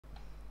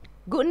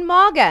Guten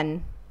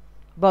Morgen,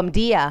 bom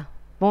dia,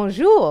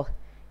 bonjour,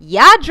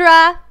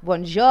 yadra,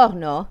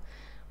 buongiorno,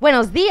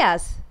 buenos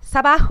dias,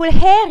 sabahul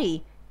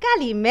heri,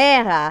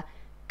 kalimera,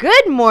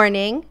 good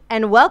morning,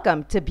 and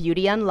welcome to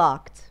Beauty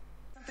Unlocked.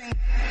 Something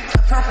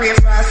appropriate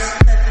for us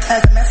that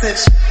has a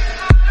message.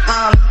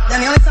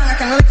 And the only song I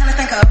can really kind of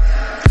think of.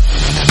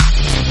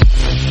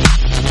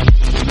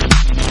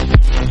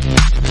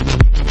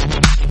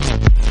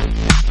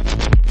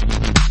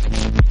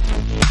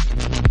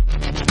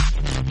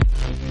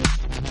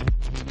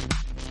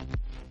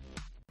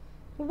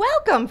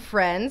 Welcome,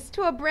 friends,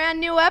 to a brand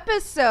new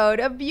episode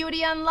of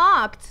Beauty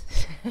Unlocked.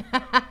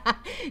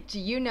 Do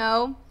you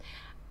know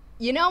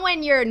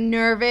when you're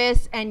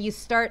nervous and you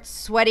start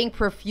sweating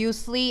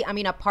profusely? I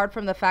mean, apart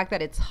from the fact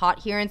that it's hot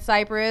here in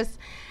Cyprus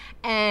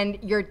and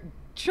you're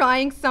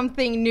trying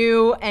something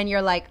new and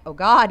you're like, oh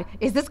God,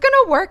 is this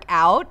gonna work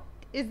out?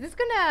 Is this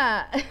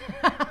gonna...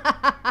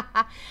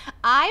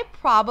 I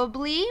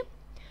probably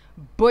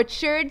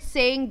butchered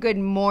saying good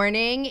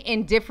morning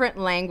in different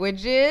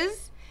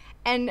languages,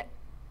 and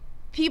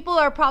people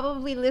are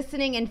probably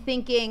listening and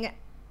thinking,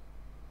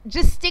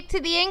 just stick to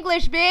the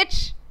English,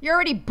 bitch. You're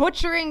already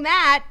butchering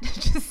that.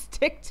 Just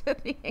stick to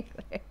the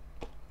English.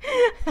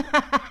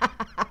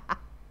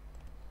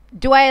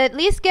 Do I at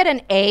least get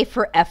an A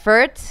for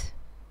effort?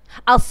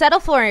 I'll settle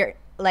for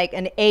like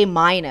an A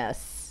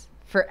minus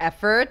for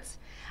effort.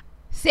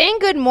 Saying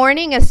good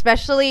morning,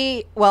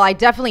 especially, well, I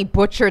definitely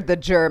butchered the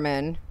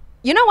German.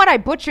 You know what? I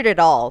butchered it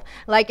all.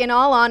 Like, in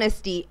all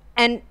honesty.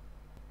 And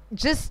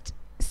just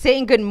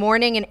saying good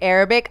morning in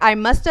Arabic, I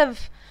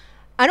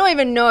don't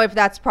even know if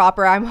that's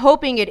proper. I'm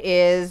hoping it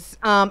is.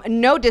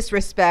 No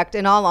disrespect,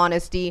 in all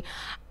honesty.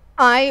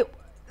 I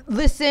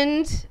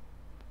listened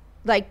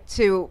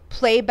to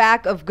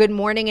playback of good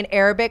morning in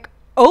Arabic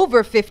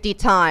over 50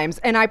 times,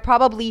 and I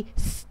probably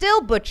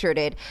still butchered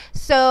it.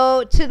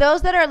 So to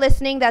those that are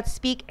listening that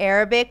speak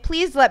Arabic,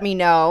 please let me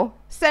know.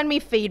 Send me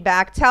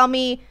feedback. Tell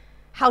me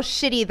how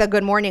shitty the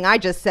good morning I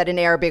just said in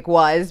Arabic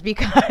was,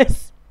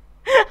 because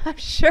I'm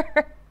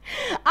sure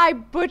I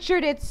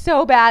butchered it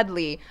so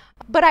badly.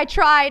 But I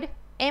tried.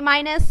 A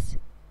minus.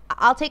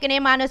 I'll take an A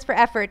minus for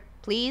effort.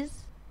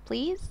 Please?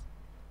 Please?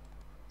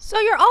 So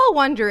you're all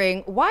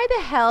wondering, why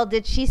the hell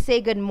did she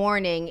say good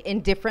morning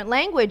in different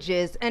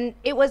languages? And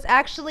it was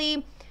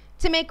actually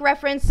to make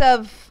reference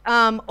of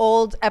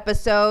old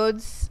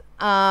episodes.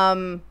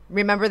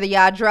 Remember the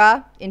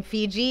Yadra in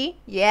Fiji?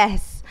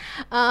 Yes.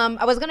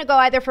 I was going to go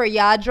either for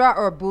Yadra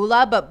or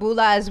Bula, but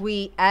Bula,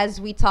 as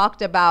we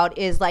talked about,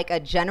 is like a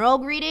general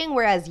greeting,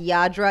 whereas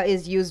Yadra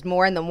is used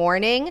more in the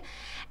morning.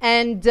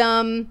 And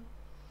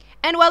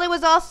well, it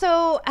was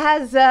also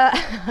as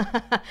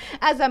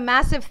a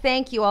massive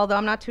thank you, although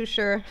I'm not too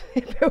sure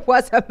if it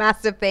was a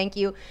massive thank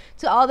you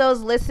to all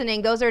those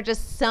listening. Those are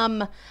just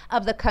some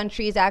of the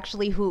countries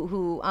actually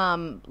who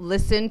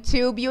listen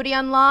to Beauty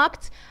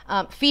Unlocked.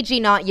 Fiji,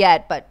 not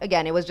yet, but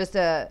again, it was just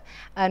an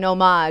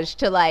homage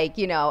to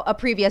a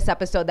previous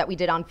episode that we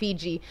did on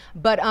Fiji.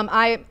 But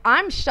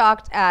I'm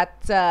shocked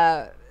at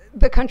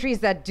the countries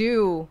that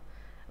do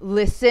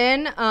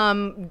listen.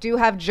 Do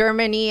have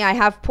Germany, I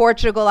have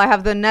Portugal, I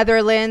have the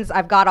Netherlands,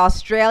 I've got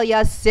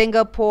Australia,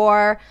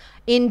 Singapore,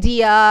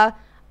 India,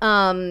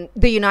 the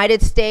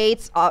United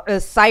States,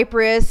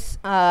 Cyprus,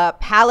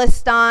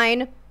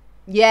 Palestine.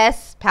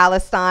 Yes,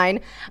 Palestine.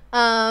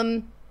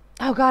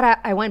 Oh God,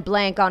 I went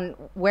blank on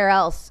where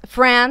else.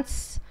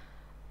 France.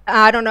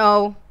 I don't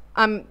know.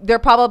 They're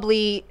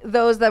probably,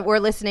 those that were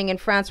listening in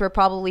France were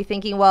probably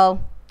thinking,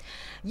 well,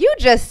 you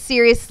just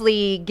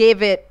seriously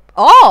gave it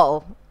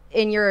all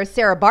in your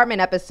Sarah Bartman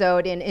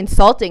episode in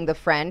insulting the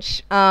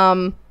French.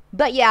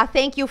 But yeah,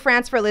 thank you,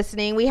 France, for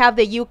listening. We have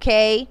the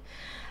UK.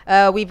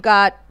 We've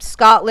got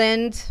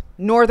Scotland,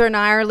 Northern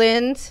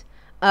Ireland.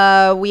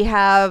 We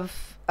have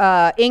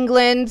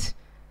England,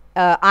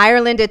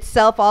 Ireland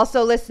itself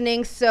also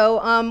listening.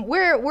 So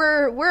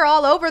we're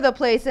all over the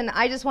place. And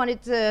I just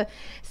wanted to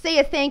say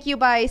a thank you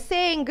by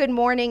saying good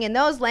morning in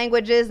those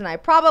languages. And I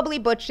probably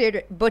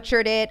butchered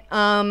it.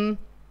 So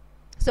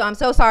I'm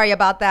so sorry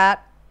about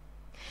that.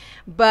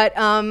 But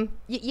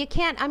you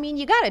can't,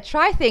 you got to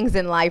try things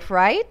in life,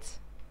 right?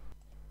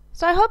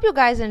 So I hope you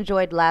guys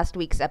enjoyed last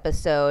week's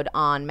episode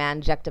on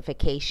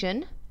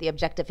manjectification, the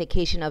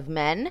objectification of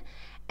men.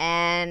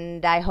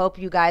 And I hope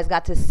you guys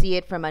got to see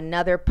it from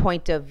another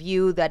point of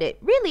view, that it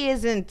really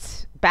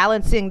isn't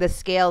balancing the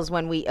scales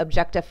when we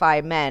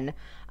objectify men.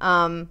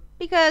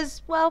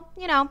 Because, well,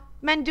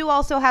 men do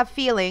also have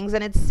feelings,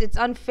 and it's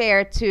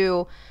unfair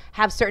to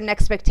have certain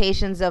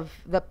expectations of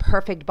the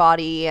perfect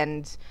body.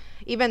 And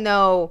even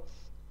though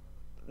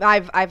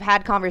I've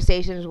had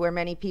conversations where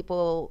many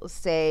people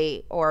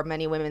say, or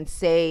many women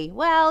say,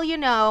 well,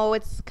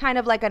 it's kind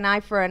of like an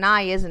eye for an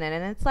eye, isn't it?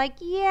 And it's like,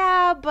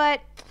 yeah,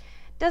 but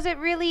does it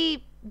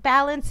really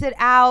balance it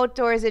out?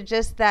 Or is it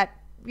just that,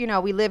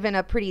 we live in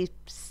a pretty,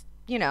 it's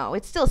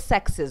still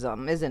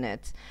sexism, isn't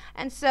it?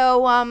 And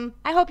so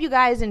I hope you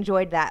guys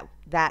enjoyed that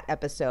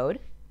episode.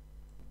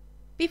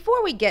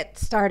 Before we get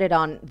started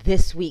on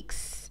this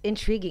week's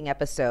intriguing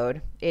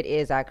episode. It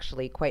is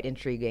actually quite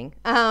intriguing.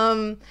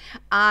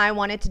 I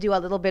wanted to do a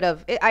little bit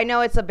of, I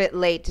know it's a bit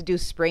late to do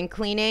spring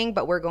cleaning,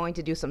 but we're going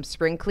to do some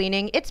spring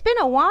cleaning. It's been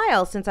a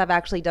while since I've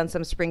actually done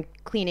some spring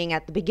cleaning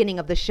at the beginning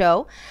of the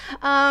show.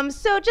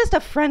 So just a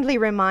friendly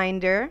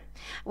reminder.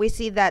 We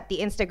see that the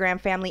Instagram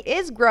family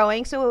is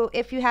growing. So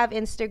if you have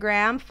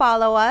Instagram,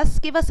 follow us.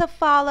 Give us a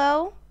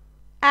follow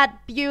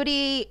at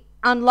Beauty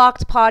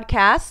Unlocked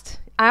Podcast.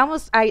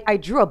 I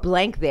drew a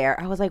blank there.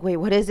 I was like, wait,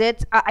 what is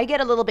it? I get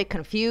a little bit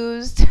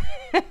confused.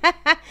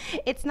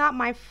 It's not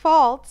my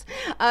fault.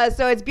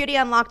 So it's Beauty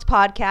Unlocked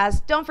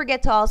Podcast. Don't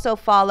forget to also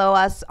follow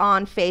us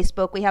on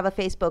Facebook. We have a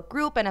Facebook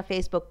group and a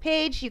Facebook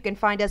page. You can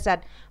find us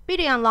at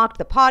Beauty Unlocked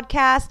the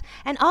Podcast.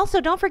 And also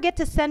don't forget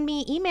to send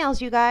me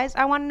emails, you guys.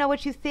 I want to know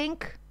what you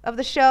think of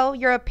the show,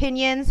 your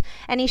opinions,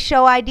 any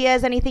show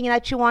ideas, anything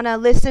that you want to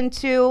listen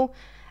to.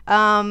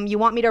 You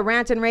want me to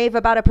rant and rave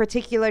about a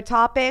particular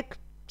topic?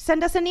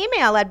 Send us an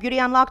email at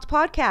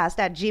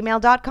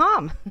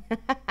beautyunlockedpodcast@gmail.com.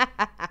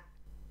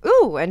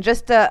 Ooh, and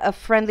just a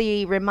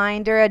friendly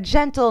reminder, a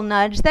gentle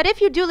nudge that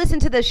if you do listen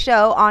to the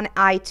show on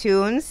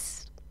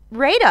iTunes,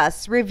 rate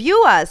us,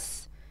 review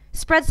us,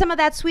 spread some of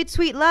that sweet,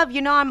 sweet love.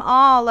 You know I'm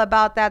all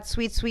about that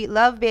sweet, sweet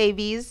love,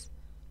 babies.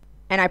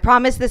 And I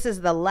promise this is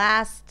the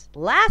last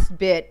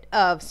bit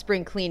of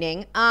spring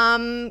cleaning.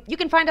 You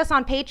can find us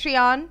on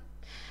Patreon.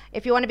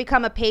 If you want to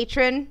become a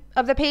patron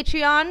of the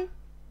Patreon,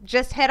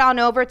 just head on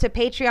over to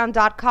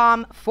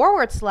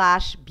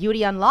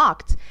patreon.com/Beauty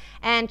Unlocked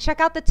and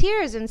check out the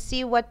tiers and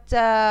see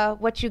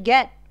what you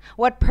get,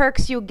 what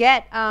perks you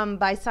get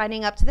by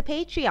signing up to the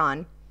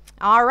Patreon.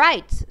 All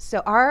right,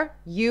 so are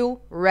you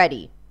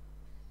ready?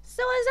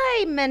 So as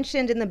I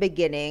mentioned in the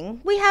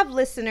beginning, we have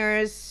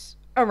listeners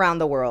around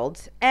the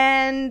world,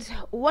 and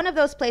one of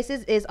those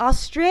places is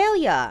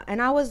Australia.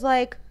 And I was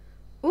like,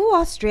 ooh,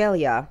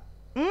 Australia.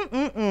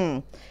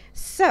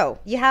 So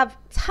you have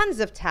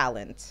tons of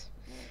talent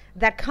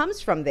that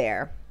comes from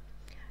there.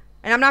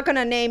 And I'm not going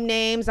to name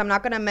names. I'm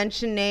not going to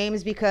mention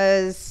names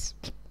because,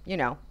 you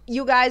know,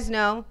 you guys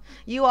know,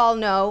 you all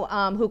know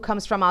who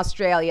comes from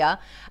Australia.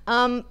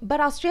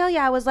 But Australia,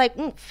 I was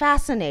like,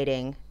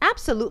 fascinating,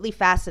 absolutely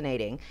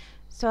fascinating.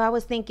 So I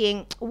was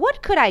thinking,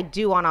 what could I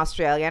do on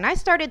Australia? And I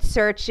started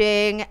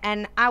searching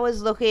and I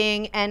was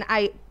looking and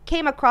I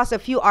came across a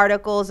few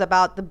articles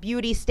about the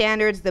beauty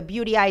standards, the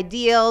beauty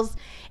ideals.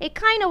 It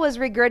kind of was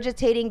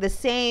regurgitating the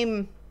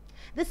same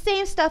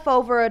stuff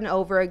over and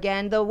over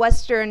again, the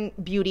Western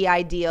beauty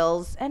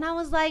ideals. And I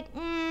was like,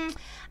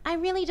 I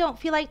really don't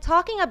feel like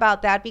talking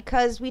about that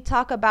because we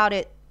talk about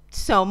it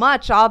so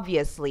much,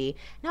 obviously.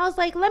 And I was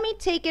like, let me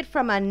take it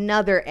from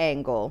another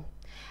angle.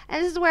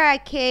 And this is where I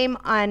came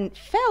and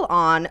fell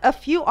on a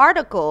few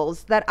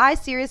articles that I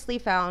seriously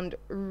found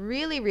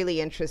really,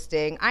 really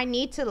interesting. I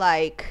need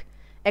to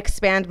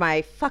expand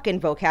my fucking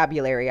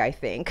vocabulary, I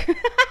think.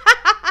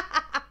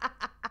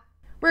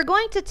 We're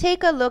going to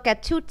take a look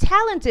at two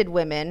talented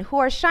women who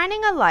are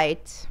shining a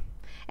light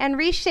and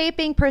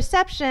reshaping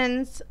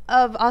perceptions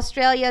of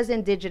Australia's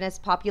Indigenous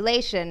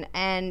population.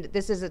 And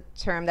this is a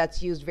term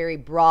that's used very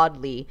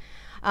broadly.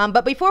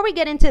 But before we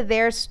get into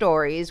their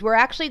stories, we're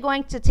actually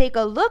going to take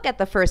a look at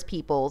the First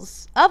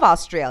Peoples of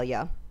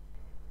Australia.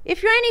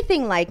 If you're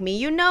anything like me,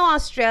 you know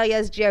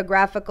Australia's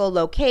geographical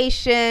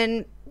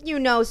location. You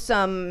know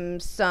some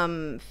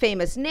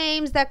famous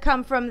names that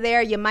come from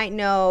there. You might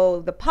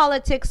know the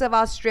politics of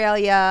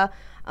Australia,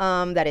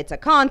 that it's a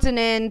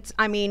continent.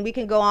 I mean, we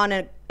can go on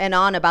and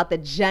on about the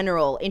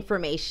general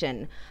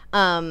information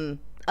of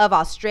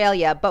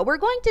Australia, but we're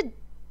going to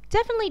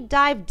definitely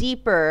dive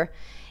deeper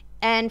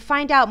and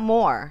find out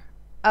more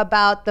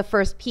about the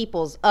First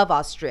Peoples of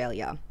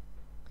Australia.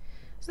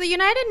 So the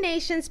United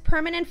Nations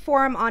Permanent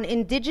Forum on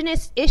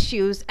Indigenous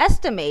Issues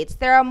estimates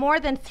there are more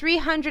than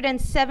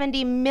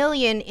 370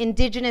 million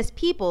Indigenous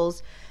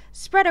peoples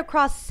spread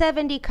across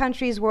 70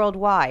 countries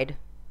worldwide.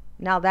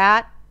 Now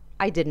that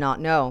I did not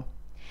know.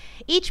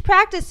 Each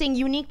practicing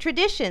unique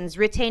traditions,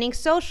 retaining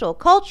social,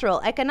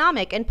 cultural,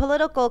 economic, and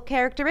political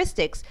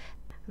characteristics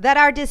that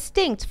are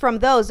distinct from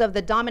those of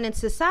the dominant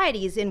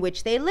societies in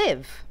which they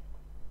live.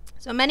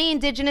 So many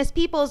Indigenous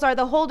peoples are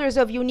the holders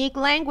of unique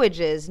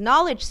languages,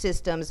 knowledge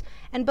systems,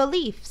 and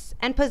beliefs,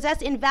 and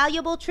possess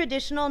invaluable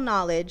traditional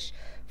knowledge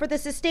for the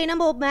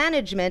sustainable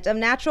management of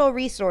natural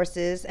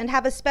resources and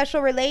have a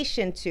special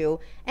relation to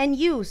and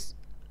use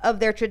of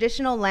their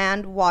traditional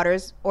land,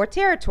 waters, or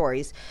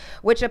territories,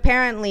 which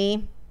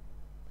apparently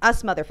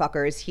us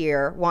motherfuckers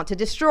here want to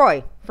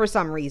destroy for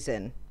some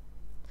reason.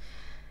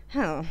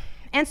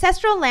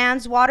 Ancestral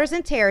lands, waters,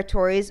 and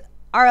territories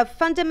are of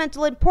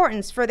fundamental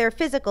importance for their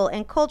physical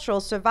and cultural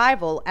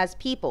survival as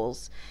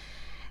peoples,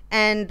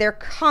 and they're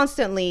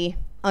constantly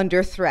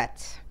under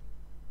threat.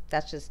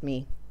 That's just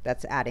me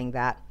that's adding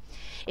that.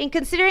 In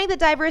considering the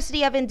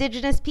diversity of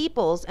Indigenous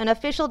peoples, an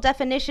official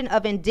definition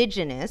of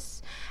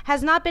Indigenous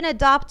has not been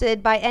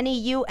adopted by any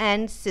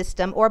UN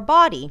system or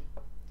body.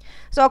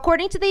 So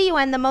according to the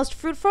UN, the most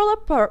fruitful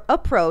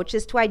approach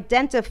is to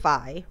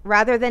identify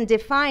rather than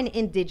define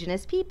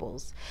Indigenous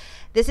peoples.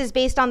 This is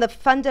based on the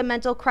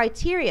fundamental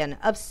criterion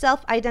of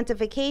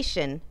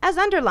self-identification, as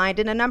underlined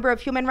in a number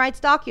of human rights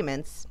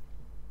documents.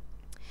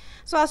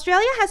 So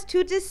Australia has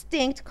two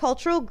distinct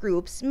cultural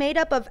groups made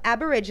up of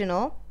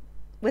Aboriginal,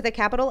 with a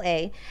capital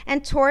A,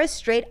 and Torres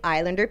Strait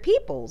Islander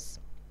peoples.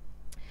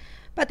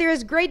 But there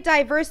is great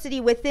diversity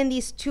within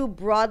these two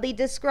broadly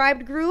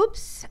described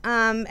groups,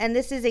 and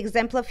this is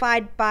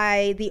exemplified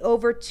by the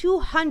over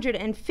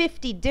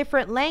 250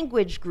 different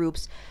language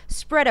groups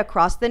spread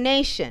across the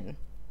nation.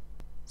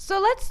 So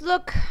let's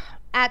look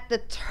at the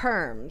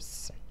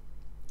terms.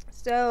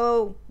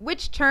 So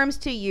which terms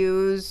to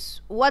use,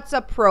 what's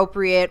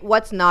appropriate,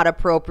 what's not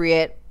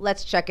appropriate,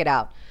 let's check it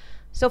out.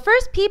 So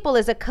First People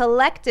is a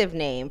collective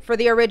name for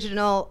the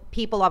original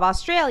people of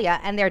Australia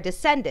and their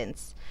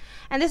descendants.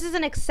 And this is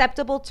an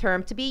acceptable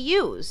term to be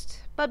used.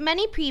 But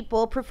many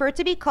people prefer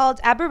to be called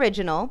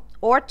Aboriginal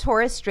or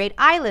Torres Strait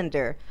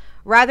Islander,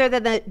 rather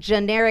than the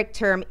generic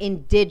term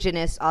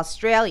Indigenous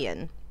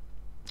Australian.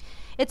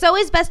 It's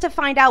always best to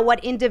find out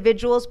what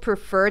individuals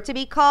prefer to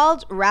be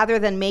called rather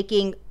than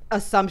making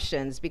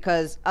assumptions,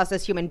 because us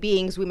as human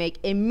beings, we make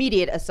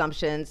immediate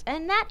assumptions,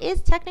 and that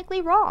is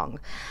technically wrong.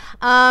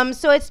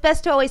 So it's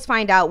best to always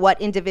find out what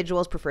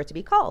individuals prefer to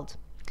be called.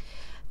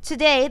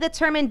 Today, the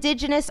term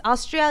Indigenous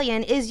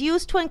Australian is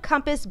used to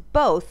encompass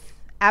both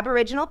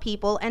Aboriginal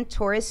people and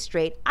Torres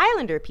Strait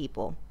Islander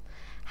people.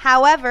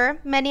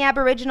 However, many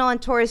Aboriginal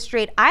and Torres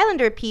Strait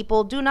Islander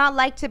people do not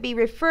like to be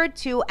referred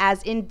to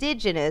as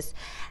Indigenous,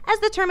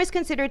 as the term is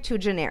considered too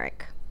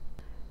generic.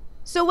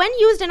 So when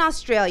used in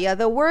Australia,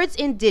 the words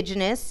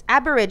Indigenous,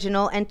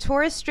 Aboriginal, and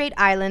Torres Strait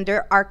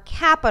Islander are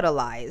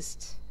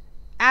capitalized,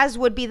 as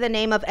would be the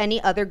name of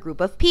any other group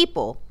of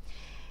people.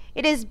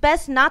 It is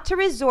best not to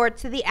resort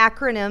to the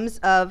acronyms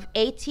of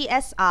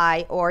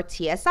ATSI or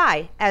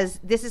TSI, as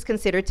this is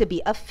considered to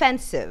be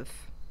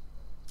offensive.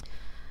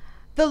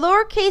 The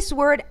lowercase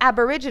word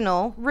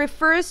Aboriginal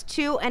refers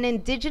to an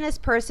Indigenous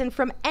person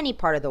from any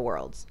part of the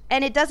world,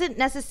 and it doesn't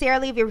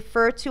necessarily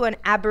refer to an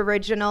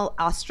Aboriginal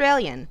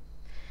Australian.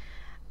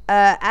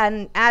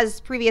 And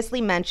as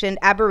previously mentioned,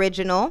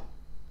 Aboriginal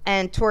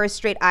and Torres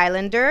Strait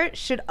Islander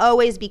should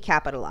always be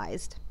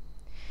capitalized.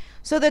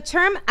 So the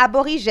term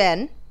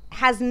Aborigine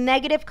has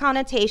negative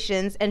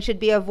connotations and should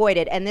be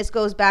avoided. And this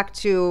goes back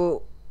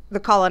to the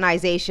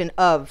colonization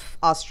of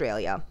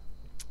Australia.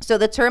 So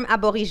the term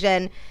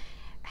Aborigine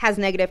has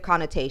negative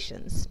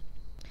connotations.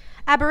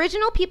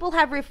 Aboriginal people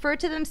have referred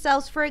to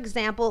themselves, for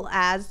example,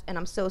 as, and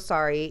I'm so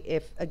sorry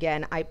if,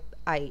 again,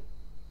 I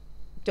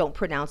don't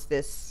pronounce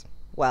this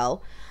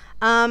well.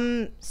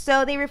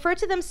 So they refer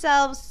to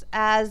themselves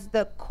as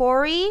the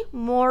Kori,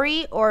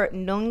 Mori, or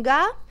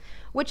Nunga,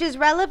 which is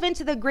relevant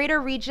to the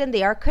greater region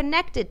they are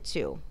connected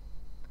to.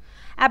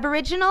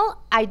 Aboriginal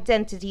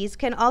identities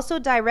can also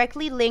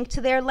directly link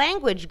to their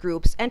language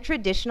groups and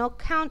traditional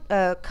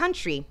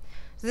country.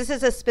 So this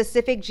is a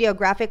specific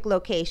geographic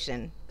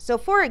location. So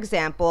for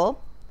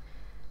example,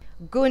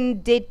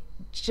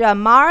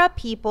 Gunditjmara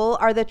people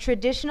are the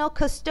traditional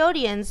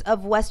custodians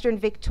of Western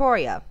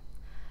Victoria.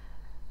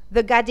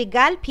 The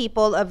Gadigal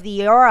people of the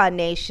Eora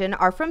Nation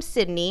are from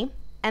Sydney,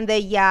 and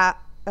the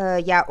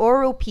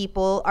Yaoru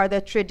people are the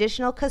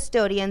traditional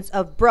custodians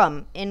of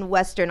Brum in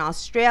Western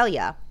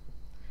Australia.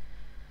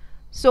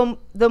 So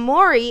the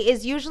Maori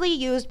is usually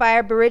used by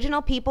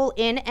Aboriginal people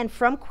in and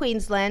from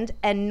Queensland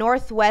and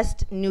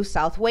northwest New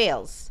South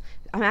Wales.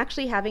 I'm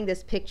actually having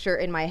this picture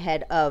in my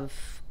head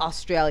of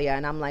Australia,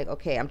 and I'm like,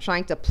 okay, I'm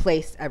trying to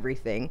place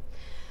everything.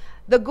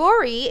 The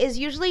Gori is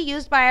usually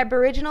used by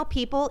Aboriginal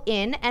people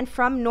in and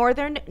from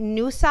northern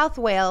New South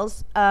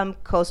Wales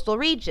coastal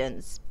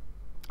regions.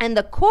 And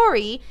the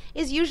Kori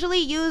is usually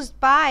used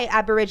by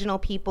Aboriginal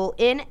people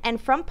in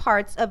and from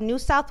parts of New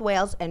South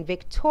Wales and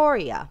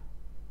Victoria.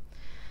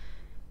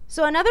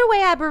 So another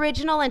way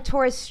Aboriginal and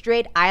Torres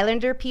Strait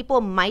Islander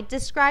people might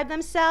describe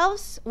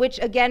themselves, which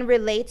again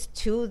relates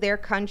to their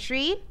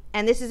country,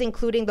 and this is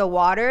including the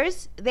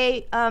waters,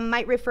 they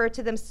might refer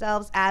to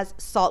themselves as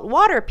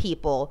saltwater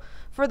people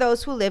for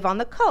those who live on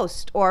the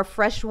coast, or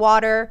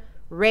freshwater,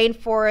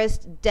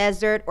 rainforest,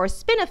 desert, or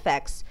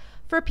spinifex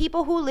for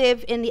people who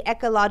live in the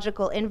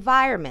ecological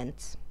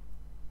environment.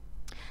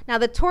 Now,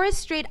 the Torres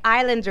Strait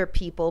Islander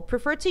people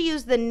prefer to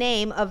use the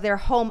name of their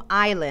home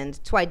island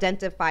to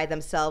identify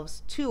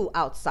themselves to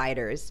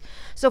outsiders.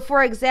 So,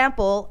 for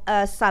example,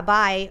 a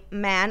Sabai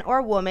man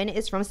or woman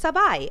is from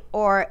Sabai,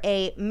 or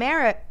a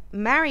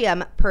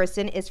Mariam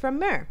person is from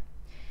Mer.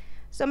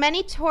 So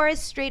many Torres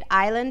Strait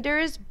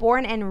Islanders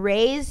born and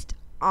raised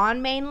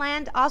on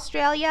mainland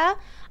Australia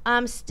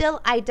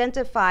still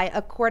identify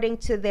according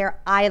to their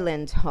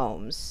island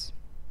homes.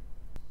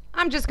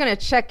 I'm just going to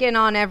check in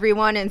on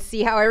everyone and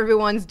see how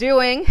everyone's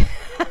doing.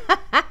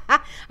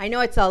 I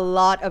know it's a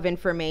lot of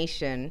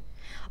information.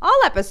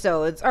 All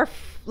episodes are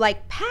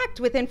like packed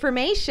with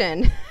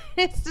information.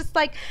 It's just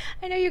like,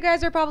 I know you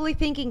guys are probably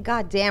thinking,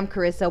 God damn,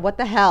 Carissa, what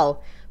the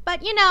hell?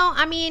 But you know,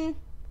 I mean,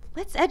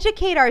 let's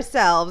educate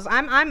ourselves.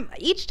 I'm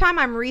each time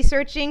I'm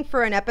researching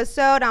for an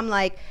episode, I'm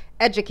like,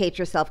 Educate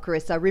yourself,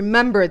 Carissa.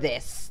 Remember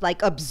this,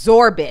 like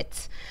absorb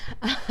it.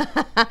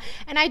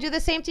 And I do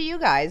the same to you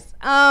guys.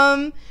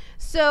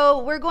 So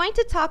we're going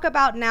to talk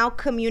about now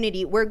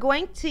community. We're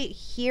going to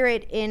hear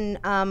it in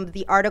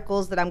the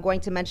articles that I'm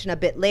going to mention a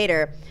bit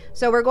later.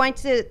 So we're going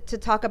to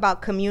talk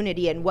about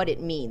community and what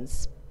it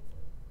means.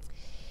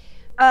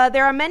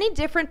 There are many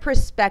different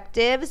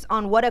perspectives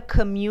on what a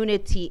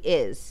community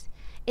is.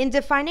 In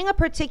defining a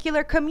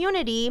particular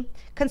community,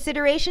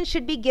 consideration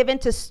should be given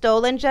to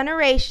stolen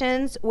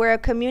generations where a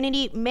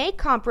community may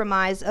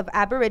comprise of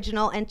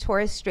Aboriginal and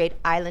Torres Strait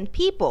Island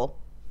people.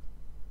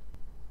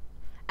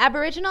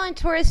 Aboriginal and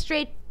Torres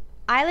Strait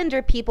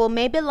Islander people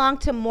may belong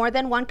to more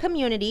than one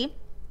community,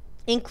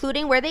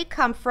 including where they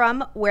come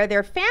from, where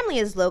their family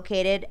is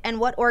located, and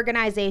what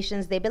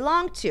organizations they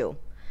belong to.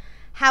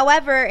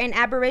 However, in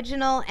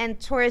Aboriginal and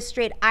Torres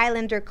Strait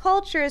Islander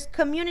cultures,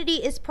 community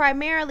is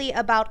primarily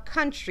about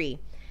country,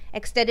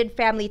 extended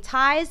family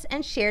ties,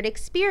 and shared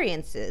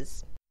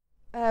experiences.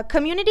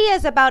 Community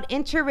is about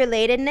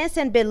interrelatedness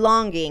and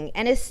belonging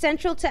and is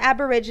central to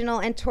Aboriginal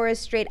and Torres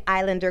Strait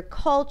Islander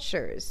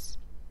cultures.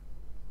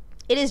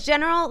 It is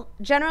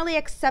generally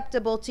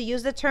acceptable to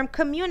use the term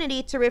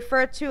community to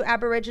refer to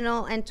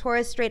Aboriginal and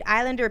Torres Strait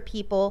Islander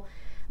people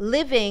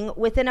living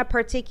within a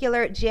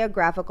particular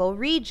geographical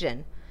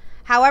region.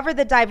 However,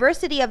 the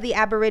diversity of the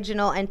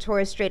Aboriginal and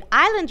Torres Strait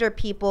Islander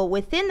people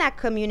within that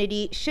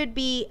community should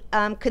be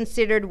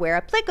considered where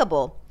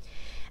applicable.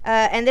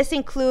 And this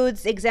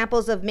includes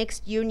examples of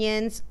mixed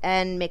unions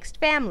and mixed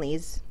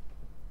families.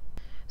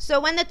 So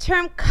when the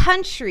term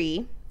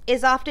country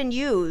is often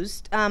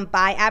used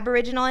by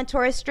Aboriginal and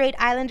Torres Strait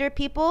Islander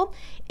people,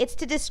 it's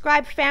to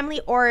describe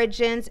family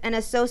origins and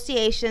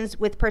associations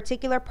with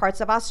particular parts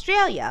of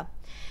Australia.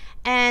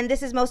 And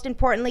this is most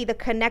importantly the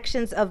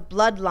connections of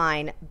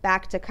bloodline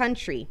back to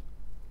country.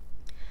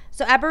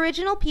 So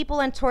Aboriginal people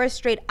and Torres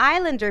Strait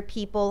Islander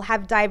people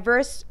have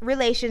diverse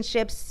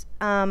relationships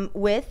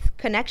with,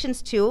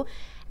 connections to,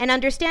 and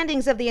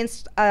understandings of the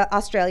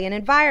Australian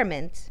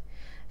environment.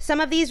 Some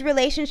of these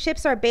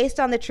relationships are based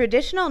on the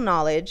traditional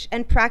knowledge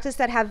and practice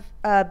that have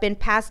been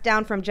passed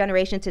down from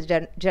generation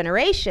to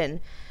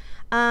generation.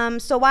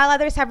 So while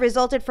others have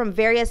resulted from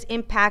various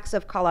impacts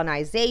of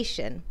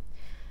colonization.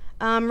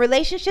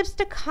 Relationships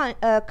to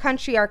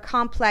country are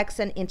complex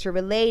and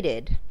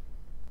interrelated.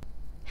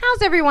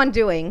 How's everyone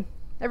doing?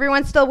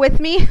 Everyone still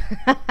with me?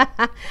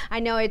 I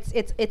know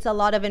it's a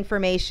lot of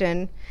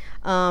information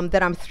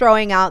that I'm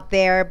throwing out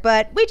there,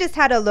 but we just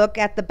had a look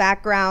at the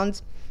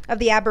background of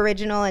the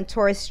Aboriginal and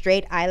Torres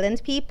Strait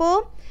Island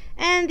people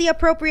and the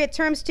appropriate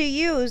terms to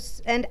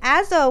use, and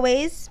as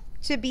always,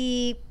 to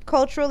be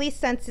culturally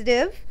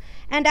sensitive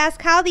and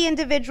ask how the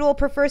individual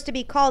prefers to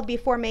be called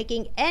before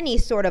making any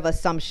sort of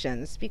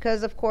assumptions,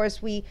 because of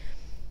course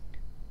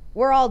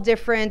we're all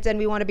different and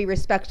we want to be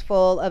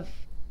respectful of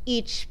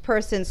each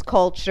person's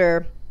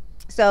culture.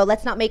 So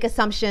let's not make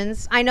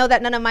assumptions. I know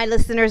that none of my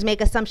listeners make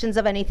assumptions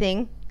of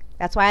anything.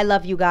 That's why I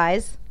love you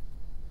guys.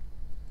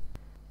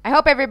 I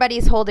hope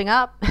everybody's holding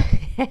up.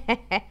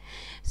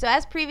 So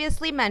as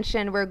previously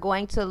mentioned, we're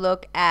going to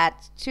look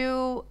at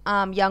two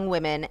young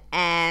women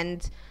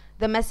and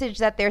the message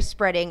that they're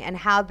spreading and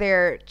how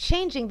they're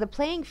changing the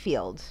playing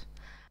field.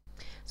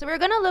 So we're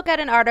going to look at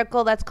an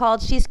article that's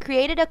called "She's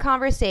Created a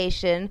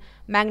Conversation.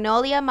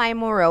 Magnolia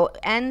Maimuro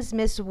Ends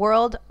Miss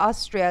World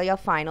Australia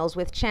Finals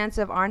with Chance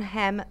of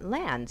Arnhem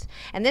Land."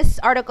 And this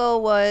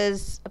article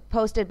was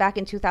posted back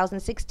in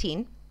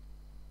 2016.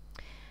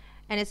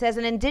 And it says,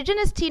 an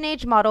Indigenous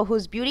teenage model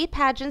whose beauty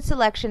pageant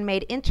selection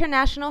made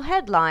international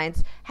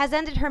headlines has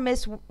ended her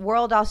Miss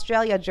World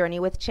Australia journey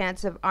with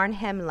chance of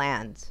Arnhem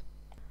Land.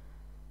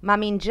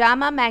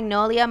 Maminjama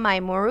Magnolia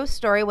Maimuru's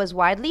story was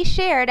widely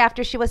shared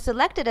after she was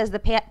selected as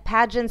the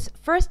pageant's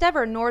first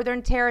ever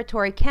Northern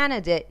Territory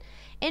candidate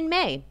in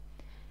May.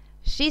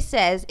 She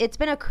says, "It's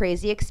been a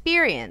crazy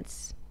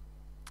experience."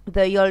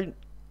 The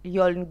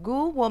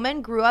Yolngu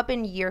woman grew up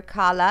in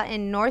Yirrkala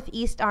in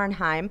northeast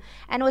Arnhem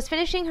and was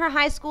finishing her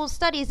high school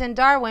studies in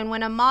Darwin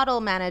when a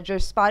model manager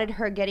spotted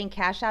her getting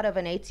cash out of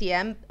an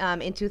ATM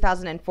in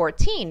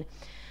 2014.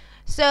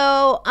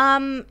 So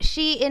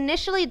she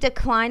initially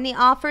declined the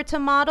offer to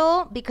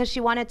model because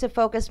she wanted to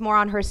focus more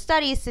on her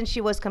studies since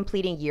she was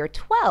completing year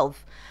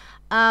 12.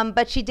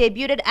 But she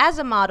debuted as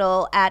a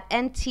model at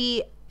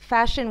NT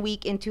Fashion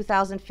Week in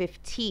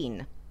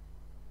 2015.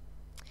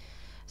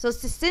 So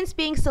since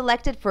being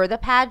selected for the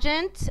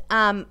pageant,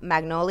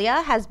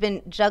 Magnolia has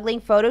been juggling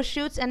photo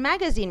shoots and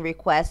magazine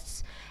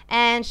requests,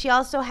 and she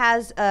also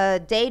has a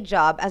day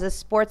job as a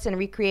sports and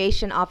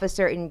recreation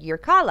officer in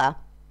Yirrkala.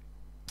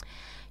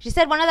 She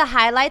said one of the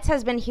highlights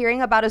has been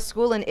hearing about a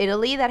school in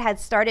Italy that had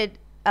started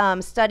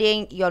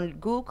studying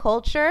Yolngu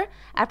culture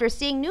after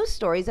seeing news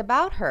stories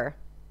about her.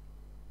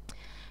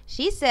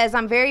 She says,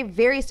 "I'm very,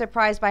 very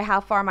surprised by how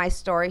far my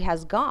story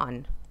has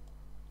gone."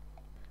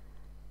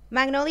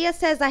 Magnolia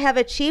says, "I have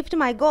achieved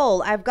my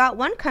goal. I've got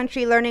one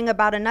country learning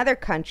about another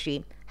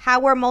country, how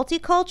we're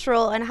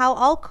multicultural and how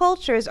all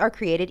cultures are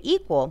created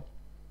equal."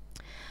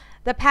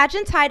 The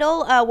pageant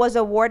title was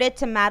awarded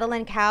to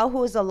Madeline Cow,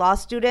 who is a law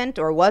student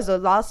or was a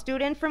law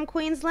student from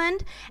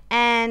Queensland,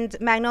 and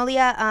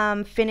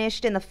Magnolia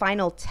finished in the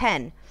final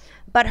 10.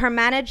 But her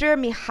manager,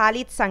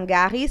 Mihaly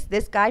Tsangaris,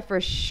 this guy for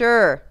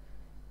sure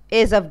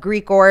is of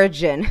Greek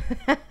origin.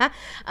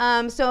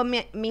 So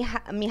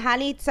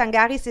Mihaly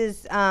Tsangaris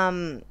is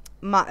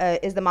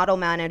the model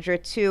manager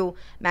to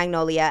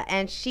Magnolia,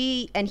 and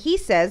he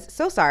says,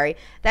 so sorry,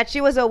 that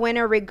she was a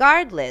winner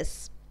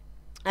regardless.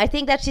 I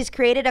think that she's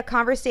created a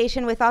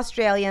conversation with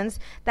Australians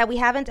that we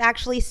haven't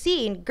actually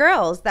seen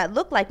girls that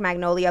look like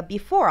Magnolia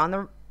before on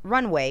the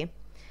runway.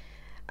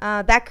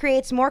 That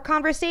creates more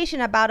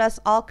conversation about us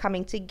all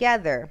coming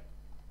together.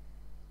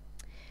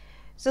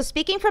 So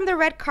speaking from the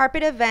red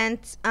carpet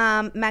event,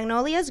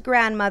 Magnolia's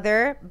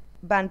grandmother,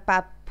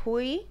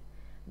 Banpapui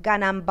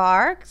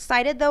Ganambar,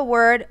 cited the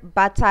word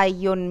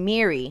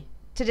Batayunmiri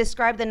to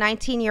describe the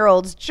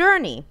 19-year-old's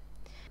journey.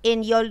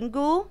 In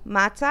Yolngu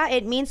Mata,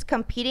 it means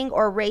competing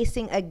or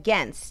racing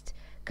against,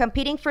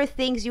 competing for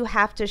things you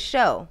have to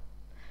show.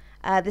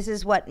 This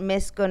is what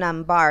Miss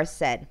Gunambar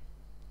said.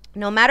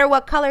 No matter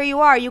what color you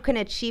are, you can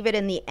achieve it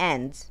in the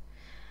end.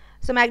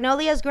 So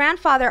Magnolia's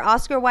grandfather,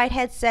 Oscar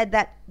Whitehead, said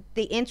that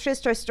the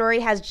interest her story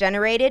has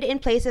generated in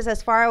places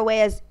as far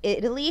away as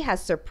Italy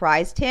has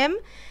surprised him.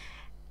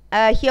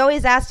 He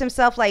always asked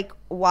himself, like,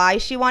 why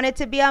she wanted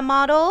to be a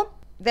model.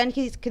 Then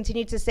he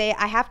continued to say,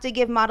 I have to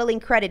give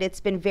modeling credit. It's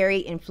been very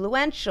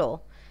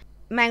influential.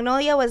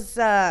 Magnolia was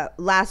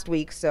last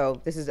week,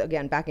 so this is,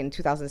 again, back in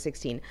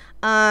 2016.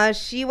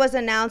 She was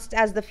announced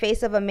as the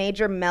face of a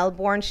major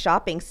Melbourne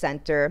shopping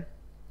center.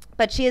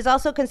 But she is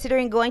also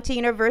considering going to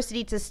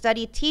university to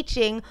study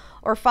teaching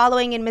or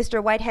following in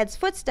Mr. Whitehead's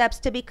footsteps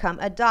to become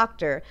a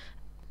doctor.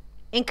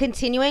 In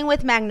continuing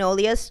with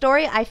Magnolia's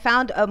story, I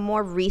found a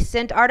more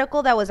recent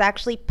article that was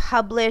actually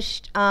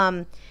published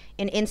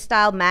in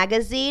InStyle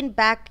magazine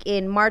back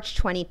in March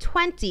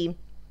 2020.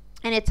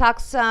 And it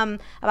talks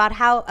about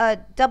how a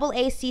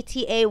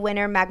AACTA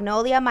winner,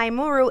 Magnolia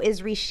Maimuru,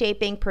 is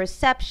reshaping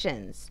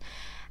perceptions.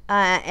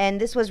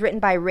 And this was written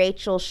by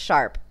Rachel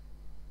Sharp.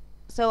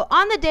 So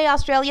on the day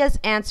Australia's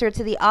answer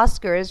to the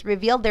Oscars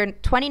revealed their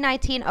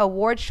 2019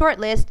 award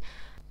shortlist,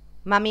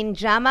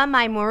 Maminjama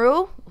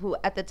Maimuru, who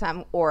at the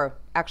time, or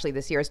actually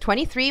this year is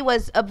 23,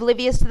 was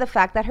oblivious to the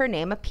fact that her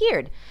name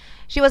appeared.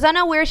 She was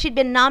unaware she'd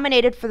been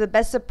nominated for the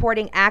Best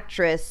Supporting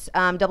Actress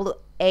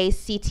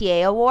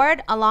AACTA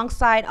award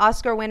alongside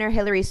Oscar winner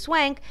Hilary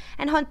Swank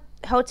and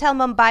Hotel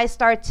Mumbai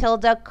star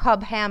Tilda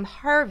Cobham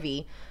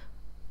Harvey,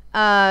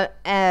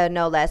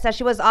 no less, as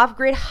she was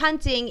off-grid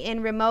hunting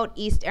in remote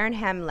East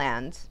Arnhem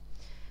Land.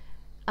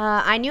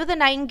 I knew the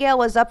Nightingale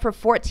was up for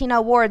 14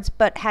 awards,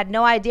 but had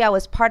no idea I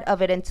was part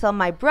of it until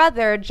my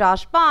brother,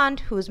 Josh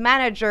Bond, who's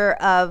manager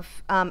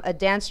of a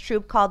dance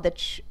troupe called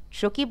the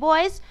Chucky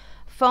Boys,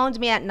 phoned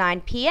me at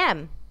 9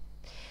 p.m.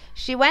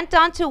 She went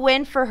on to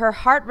win for her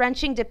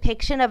heart-wrenching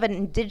depiction of an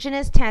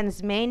indigenous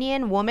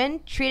Tasmanian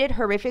woman treated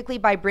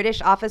horrifically by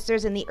British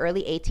officers in the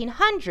early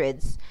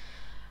 1800s.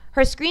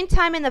 Her screen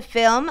time in the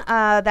film,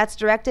 that's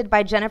directed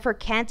by Jennifer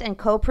Kent and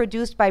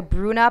co-produced by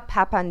Bruna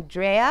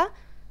Papandreou.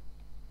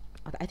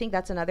 I think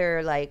that's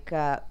another, like,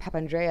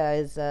 Papandreou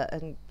is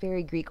a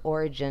very Greek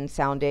origin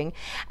sounding,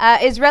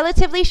 is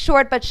relatively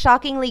short but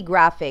shockingly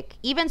graphic.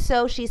 Even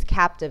so, she's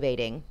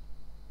captivating.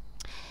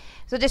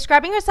 So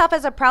describing herself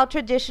as a proud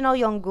traditional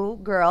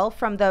Yolngu girl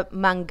from the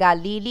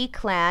Mangalili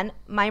clan,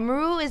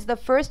 Maimuru is the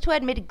first to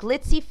admit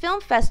glitzy film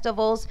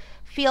festivals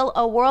feel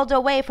a world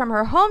away from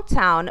her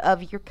hometown of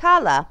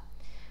Yirrkala.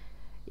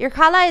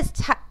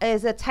 Yirrkala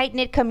is a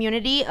tight-knit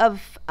community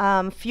of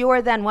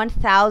fewer than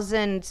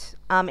 1,000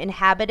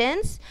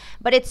 inhabitants,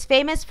 but it's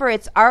famous for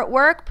its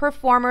artwork,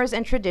 performers,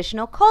 and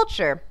traditional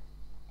culture.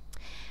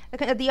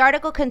 The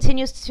article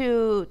continues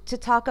to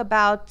talk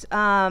about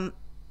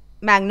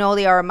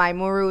Magnolia or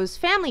Maimuru's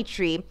family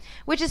tree,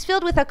 which is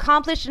filled with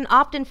accomplished and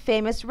often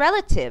famous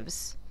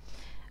relatives.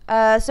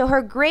 So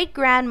her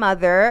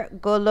great-grandmother,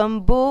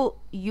 Golumbu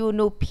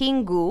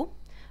Yunupingu,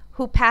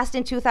 who passed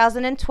in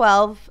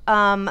 2012,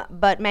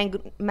 but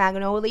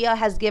Magnolia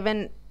has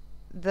given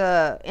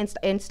the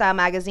InStyle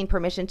magazine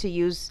permission to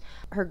use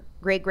her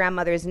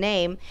great-grandmother's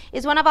name,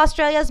 is one of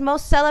Australia's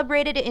most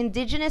celebrated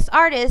Indigenous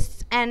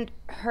artists, and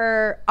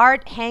her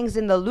art hangs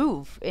in the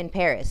Louvre in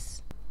Paris.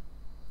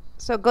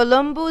 So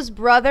Golumbu's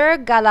brother,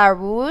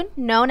 Galarwoon,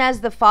 known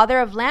as the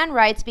father of land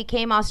rights,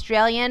 became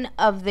Australian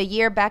of the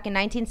Year back in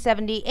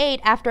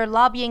 1978 after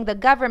lobbying the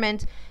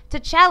government to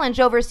challenge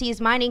overseas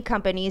mining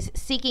companies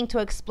seeking to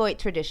exploit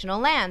traditional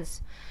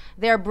lands.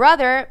 Their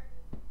brother,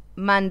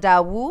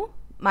 Mandawu,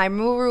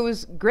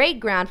 Maimuru's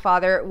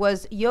great-grandfather,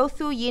 was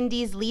Yothu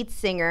Yindi's lead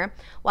singer,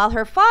 while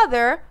her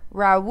father,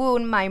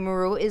 Rawun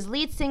Maimuru, is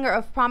lead singer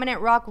of prominent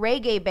rock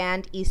reggae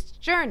band East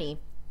Journey.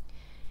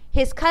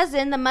 His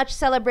cousin, the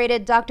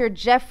much-celebrated Dr.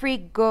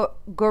 Jeffrey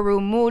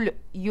Gorumul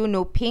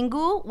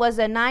Yunupingu, was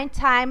a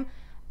 9-time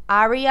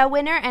ARIA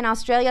winner and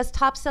Australia's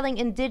top-selling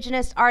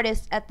Indigenous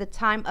artist at the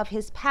time of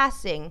his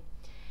passing.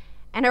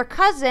 And her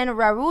cousin,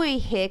 Rarui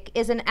Hick,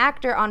 is an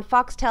actor on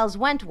Foxtel's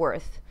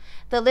Wentworth.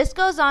 The list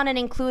goes on and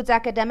includes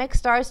academic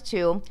stars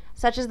too,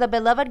 such as the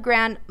beloved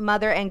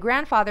grandmother and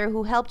grandfather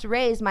who helped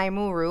raise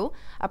Maimuru,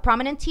 a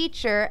prominent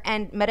teacher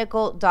and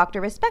medical doctor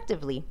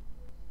respectively.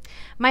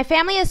 My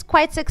family is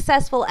quite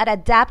successful at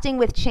adapting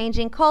with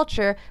changing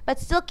culture, but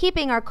still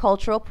keeping our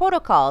cultural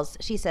protocols,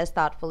 she says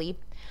thoughtfully.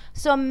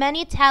 So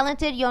many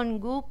talented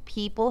Yolngu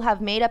people have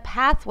made a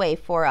pathway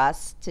for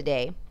us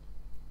today.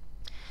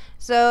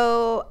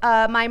 So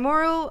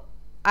Maimuru,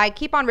 I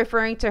keep on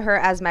referring to her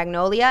as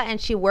Magnolia, and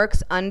she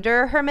works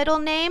under her middle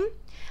name.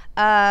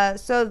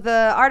 So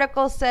the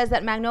article says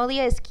that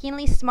Magnolia is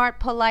keenly smart,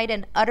 polite,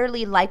 and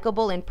utterly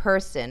likable in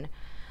person.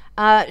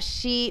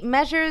 She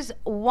measures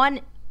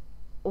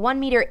 1.80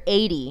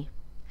 meters.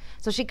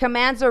 So she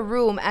commands a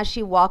room as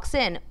she walks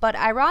in. But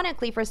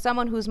ironically, for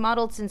someone who's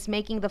modeled since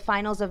making the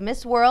finals of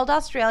Miss World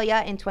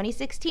Australia in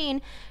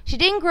 2016, she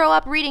didn't grow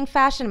up reading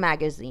fashion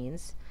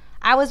magazines.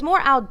 I was more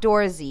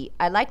outdoorsy.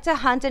 I like to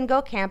hunt and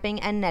go camping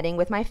and netting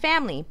with my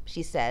family,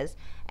 she says.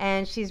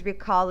 And she's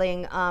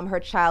recalling her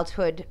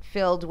childhood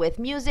filled with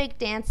music,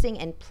 dancing,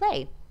 and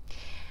play.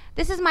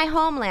 This is my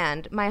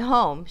homeland, my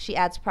home, she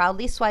adds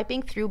proudly,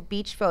 swiping through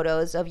beach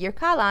photos of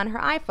Yirkala on her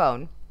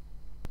iPhone.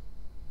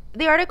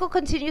 The article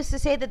continues to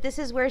say that this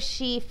is where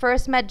she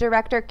first met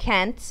director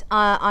Kent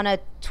on a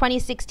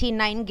 2016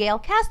 Nightingale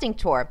casting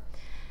tour.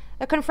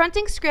 The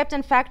confronting script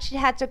and fact she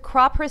had to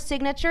crop her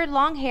signature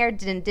long hair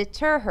didn't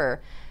deter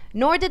her,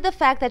 nor did the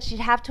fact that she'd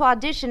have to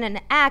audition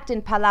and act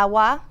in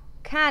Palawa,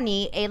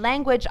 Kani, a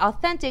language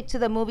authentic to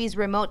the movie's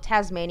remote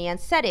Tasmanian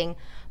setting,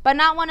 but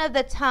not one of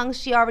the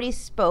tongues she already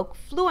spoke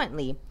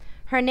fluently.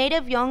 Her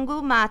native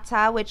Yolngu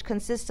Mata, which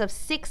consists of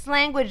 6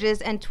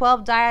 languages and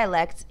 12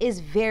 dialects, is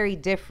very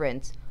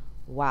different.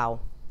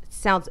 Wow, it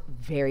sounds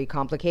very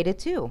complicated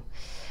too.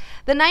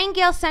 The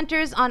Nightingale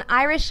centers on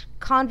Irish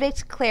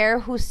convict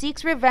Claire, who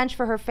seeks revenge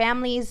for her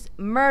family's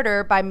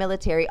murder by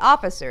military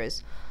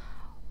officers.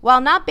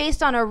 While not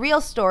based on a real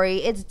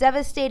story, it's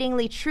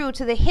devastatingly true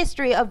to the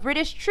history of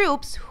British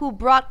troops who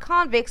brought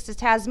convicts to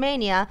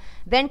Tasmania,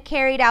 then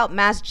carried out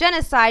mass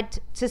genocide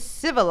to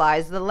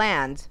civilize the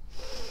land.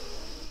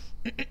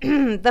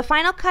 The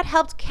final cut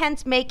helped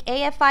Kent make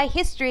AFI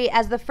history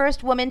as the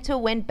first woman to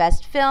win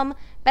Best Film,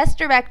 Best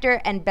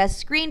Director, and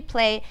Best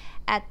Screenplay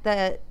at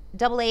the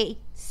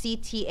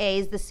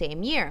AACTAs the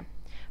same year.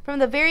 From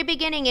the very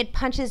beginning, it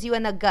punches you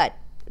in the gut.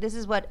 This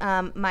is what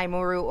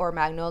Maimuru or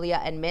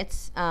Magnolia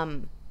admits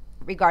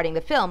regarding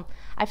the film.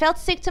 I felt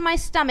sick to my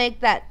stomach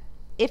that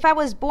if I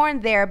was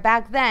born there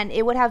back then,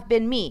 it would have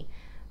been me.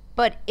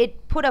 But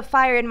it put a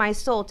fire in my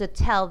soul to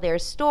tell their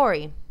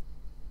story.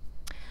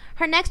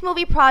 Her next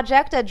movie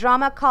project, a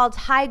drama called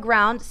High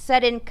Ground,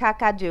 set in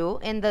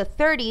Kakadu in the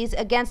 30s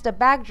against a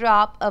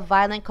backdrop of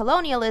violent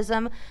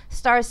colonialism,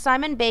 stars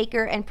Simon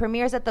Baker and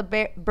premieres at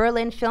the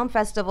Berlin Film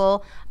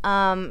Festival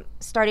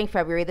starting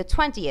February the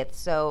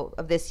 20th,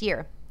 of this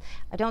year.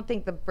 I don't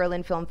think the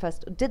Berlin Film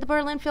Festival... Did the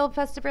Berlin Film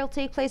Festival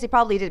take place? It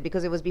probably did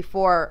because it was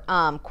before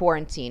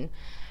quarantine.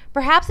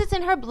 Perhaps it's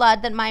in her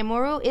blood that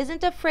Maimuru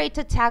isn't afraid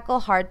to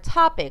tackle hard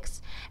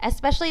topics,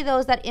 especially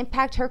those that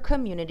impact her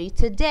community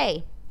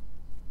today.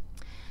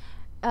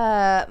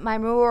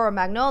 Maimuru or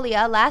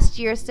Magnolia last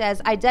year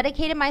says, I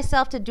dedicated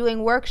myself to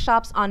doing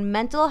workshops on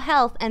mental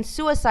health and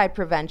suicide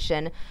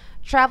prevention,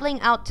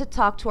 traveling out to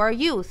talk to our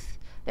youth.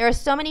 There are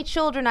so many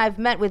children I've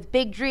met with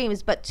big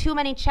dreams, but too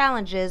many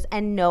challenges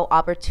and no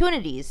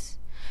opportunities.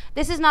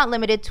 This is not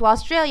limited to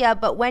Australia,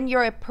 but when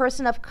you're a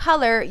person of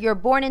color, you're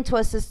born into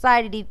a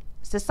society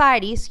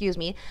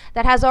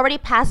that has already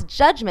passed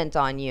judgment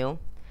on you.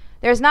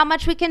 There's not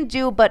much we can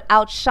do but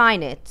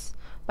outshine it.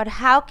 But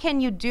how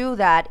can you do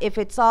that if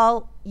it's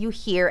all you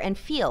hear and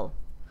feel?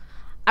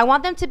 I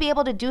want them to be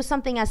able to do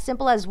something as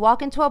simple as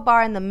walk into a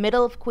bar in the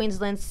middle of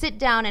Queensland, sit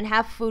down and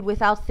have food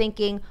without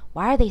thinking,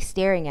 why are they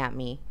staring at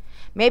me?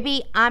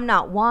 Maybe I'm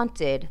not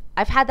wanted.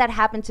 I've had that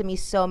happen to me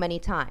so many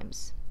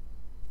times.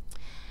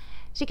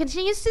 She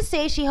continues to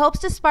say she hopes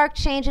to spark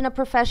change in a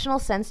professional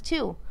sense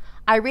too.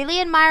 I really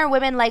admire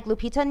women like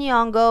Lupita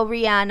Nyong'o,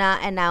 Rihanna,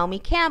 and Naomi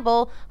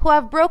Campbell who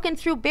have broken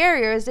through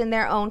barriers in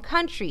their own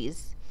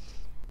countries.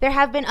 There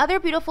have been other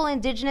beautiful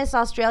Indigenous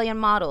Australian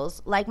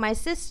models, like my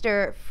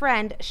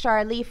friend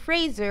Charlie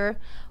Fraser,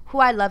 who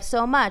I love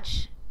so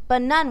much,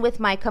 but none with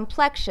my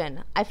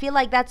complexion. I feel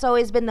like that's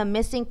always been the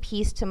missing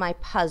piece to my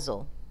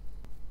puzzle.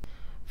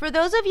 For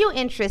those of you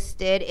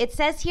interested, it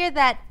says here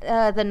that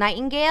The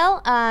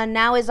Nightingale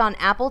now is on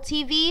Apple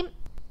TV,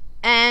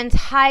 and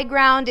High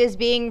Ground is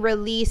being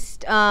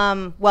released,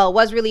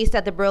 was released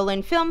at the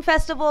Berlin Film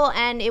Festival,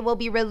 and it will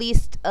be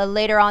released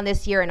later on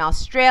this year in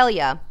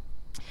Australia.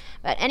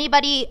 But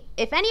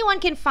if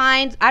anyone can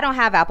find, I don't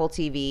have Apple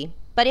TV,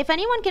 but if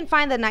anyone can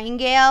find The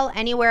Nightingale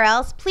anywhere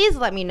else, please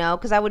let me know,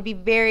 because I would be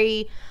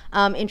very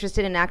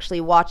interested in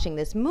actually watching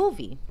this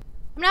movie.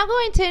 I'm now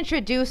going to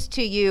introduce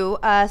to you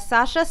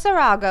Sasha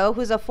Sarago,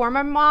 who's a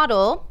former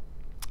model,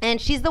 and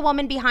she's the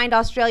woman behind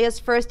Australia's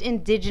first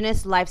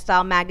Indigenous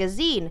lifestyle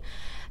magazine.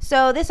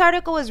 So this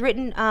article was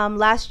written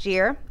last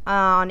year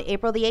on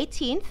April the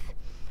 18th.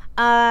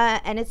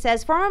 And it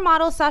says, former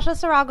model Sasha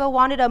Sarago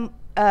wanted a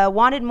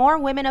wanted more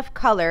women of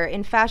color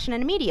in fashion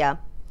and media.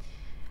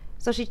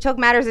 So she took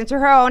matters into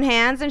her own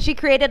hands and she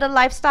created a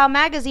lifestyle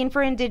magazine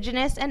for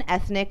indigenous and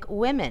ethnic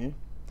women.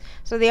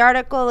 So the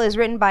article is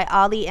written by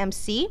Ali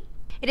MC.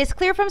 It is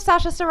clear from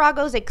Sasha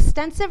Sarago's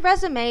extensive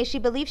resume she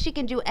believes she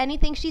can do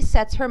anything she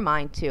sets her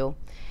mind to.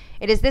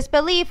 It is this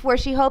belief where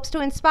she hopes to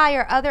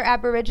inspire other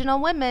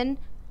Aboriginal women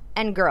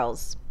and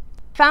girls.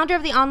 Founder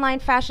of the online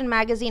fashion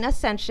magazine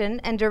Ascension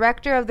and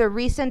director of the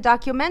recent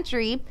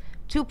documentary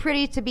Too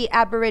Pretty to Be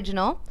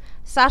Aboriginal,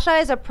 Sasha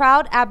is a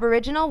proud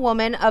Aboriginal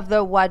woman of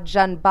the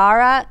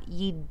Wajanbara,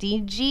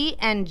 Yidiji,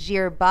 and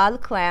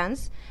Jirbal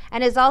clans,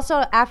 and is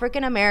also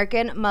African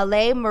American,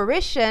 Malay,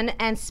 Mauritian,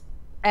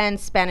 and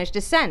Spanish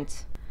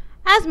descent.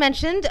 As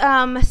mentioned,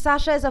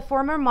 Sasha is a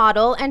former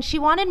model, and she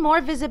wanted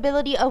more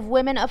visibility of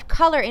women of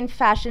color in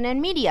fashion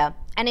and media.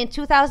 And in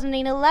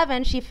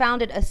 2011, she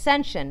founded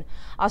Ascension,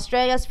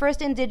 Australia's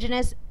first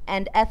Indigenous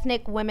and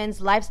ethnic women's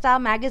lifestyle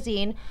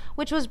magazine,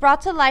 which was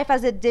brought to life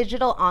as a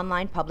digital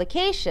online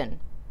publication.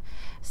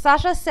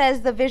 Sasha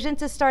says the vision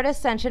to start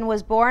Ascension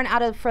was born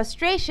out of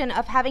frustration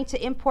of having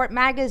to import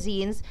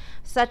magazines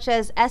such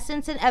as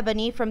Essence and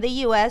Ebony from the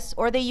US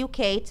or the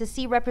UK to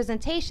see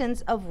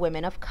representations of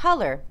women of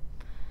color.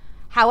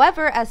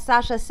 However, as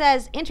Sasha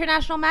says,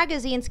 international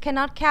magazines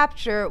cannot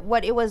capture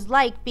what it was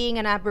like being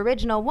an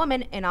Aboriginal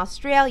woman in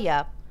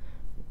Australia.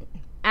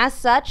 As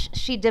such,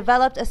 she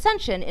developed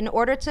Ascension in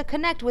order to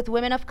connect with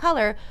women of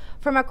color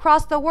from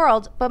across the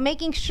world, but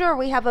making sure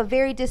we have a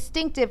very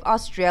distinctive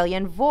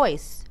Australian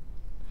voice.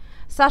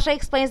 Sasha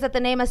explains that the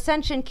name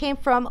Ascension came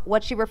from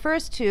what she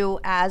refers to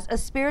as a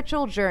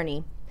spiritual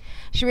journey.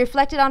 She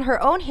reflected on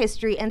her own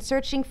history and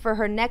searching for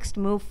her next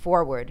move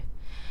forward.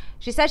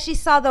 She says she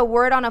saw the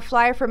word on a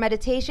flyer for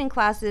meditation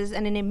classes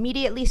and it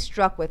immediately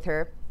struck with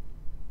her.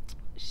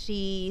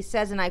 She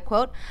says, and I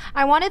quote,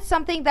 "I wanted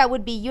something that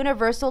would be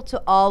universal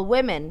to all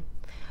women.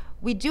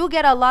 We do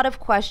get a lot of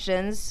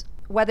questions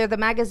whether the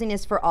magazine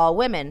is for all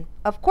women.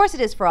 Of course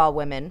it is for all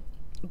women.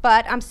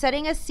 But I'm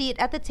setting a seat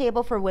at the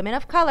table for women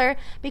of color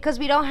because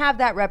we don't have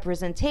that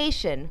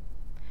representation."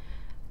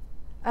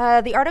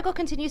 The article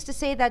continues to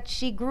say that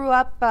she grew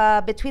up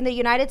between the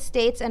United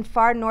States and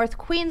far north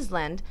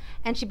Queensland,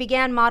 and she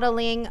began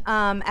modeling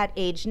at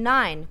age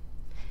 9.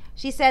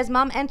 She says,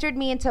 "Mom entered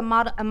me into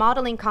a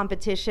modeling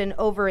competition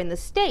over in the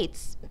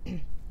States.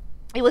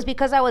 It was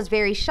because I was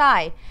very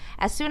shy.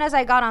 As soon as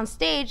I got on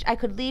stage, I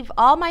could leave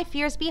all my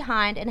fears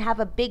behind and have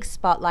a big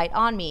spotlight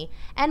on me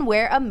and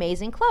wear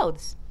amazing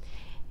clothes.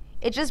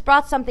 It just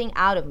brought something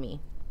out of me."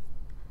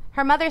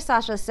 Her mother,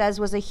 Sasha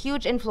says, was a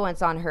huge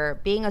influence on her,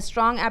 being a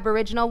strong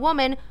Aboriginal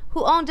woman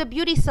who owned a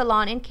beauty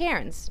salon in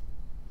Cairns.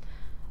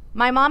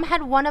 "My mom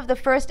had one of the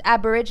first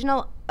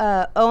Aboriginal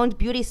owned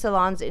beauty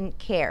salons in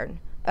Cairns.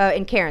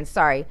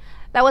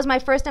 That was my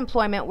first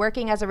employment,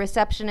 working as a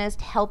receptionist,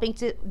 helping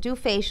to do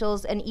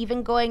facials, and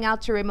even going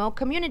out to remote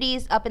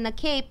communities up in the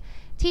Cape,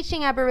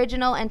 teaching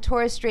Aboriginal and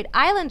Torres Strait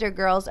Islander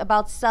girls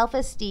about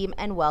self-esteem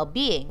and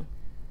well-being.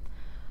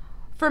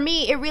 For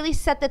me, it really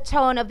set the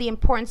tone of the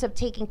importance of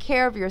taking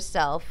care of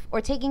yourself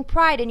or taking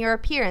pride in your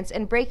appearance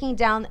and breaking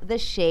down the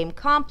shame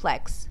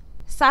complex."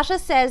 Sasha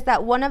says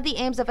that one of the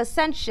aims of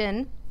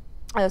Ascension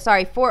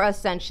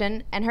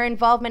and her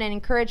involvement and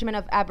encouragement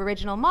of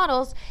Aboriginal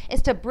models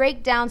is to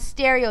break down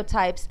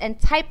stereotypes and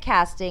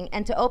typecasting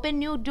and to open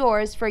new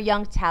doors for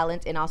young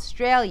talent in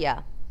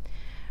Australia.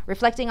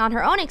 Reflecting on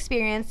her own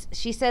experience,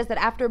 she says that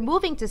after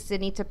moving to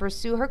Sydney to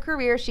pursue her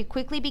career, she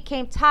quickly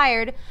became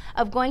tired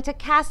of going to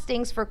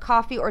castings for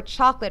coffee or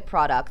chocolate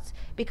products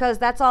because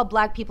that's all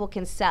Black people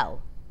can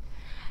sell.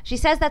 She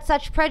says that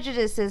such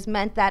prejudices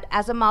meant that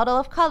as a model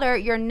of color,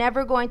 you're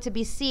never going to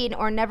be seen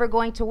or never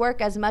going to work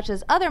as much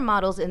as other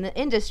models in the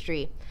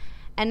industry,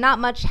 and not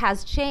much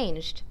has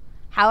changed.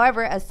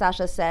 However, as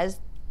Sasha says,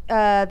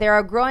 there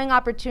are growing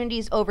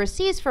opportunities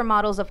overseas for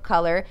models of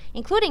color,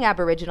 including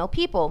Aboriginal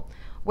people,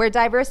 where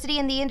diversity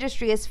in the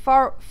industry is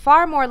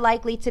far more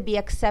likely to be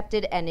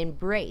accepted and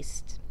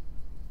embraced.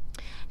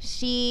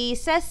 She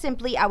says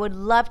simply, "I would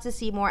love to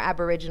see more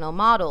Aboriginal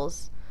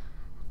models."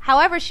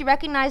 However, she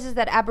recognizes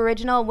that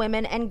Aboriginal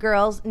women and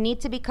girls need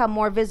to become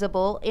more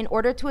visible in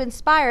order to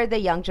inspire the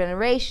young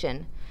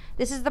generation.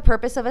 This is the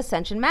purpose of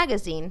Ascension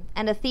magazine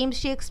and a theme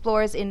she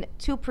explores in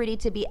Too Pretty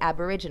to Be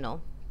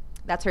Aboriginal.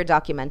 That's her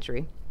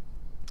documentary.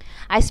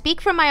 "I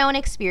speak from my own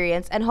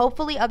experience, and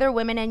hopefully other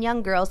women and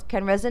young girls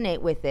can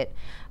resonate with it.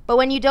 But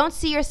when you don't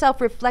see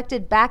yourself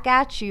reflected back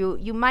at you,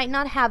 you might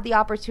not have the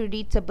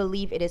opportunity to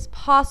believe it is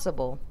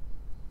possible.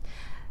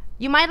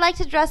 You might like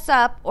to dress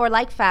up or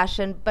like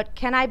fashion, but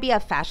can I be a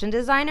fashion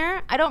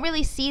designer? I don't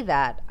really see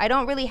that. I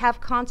don't really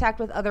have contact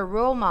with other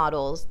role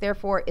models.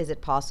 Therefore, is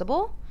it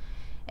possible?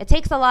 It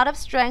takes a lot of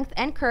strength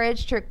and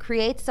courage to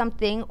create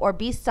something or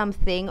be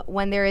something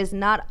when there is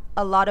not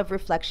a lot of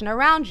reflection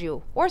around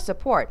you or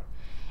support.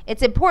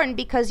 It's important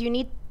because you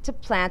need to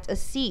plant a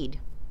seed.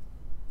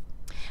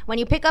 When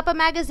you pick up a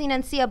magazine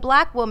and see a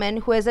Black woman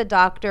who is a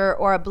doctor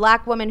or a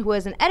Black woman who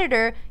is an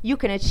editor, you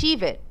can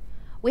achieve it.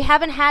 We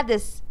haven't had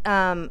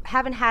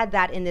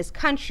that in this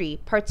country,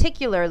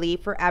 particularly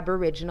for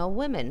Aboriginal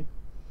women."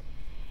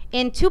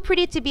 In Too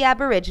Pretty to Be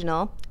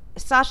Aboriginal,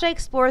 Sasha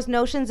explores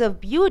notions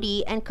of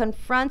beauty and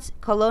confronts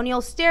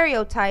colonial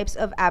stereotypes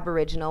of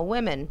Aboriginal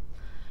women.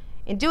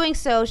 In doing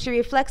so, she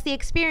reflects the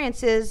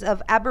experiences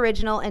of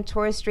Aboriginal and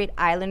Torres Strait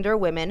Islander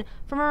women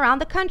from around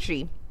the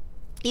country,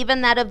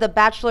 even that of the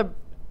Bachelor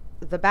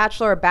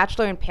or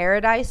Bachelor in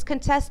Paradise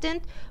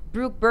contestant,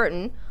 Brooke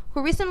Burton,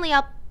 who recently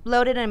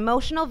uploaded an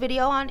emotional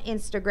video on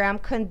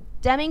Instagram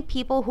condemning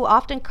people who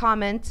often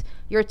comment,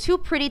 "You're too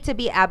pretty to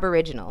be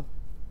Aboriginal."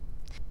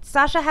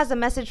 Sasha has a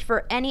message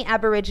for any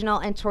Aboriginal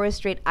and Torres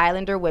Strait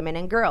Islander women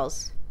and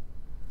girls.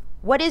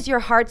 What is your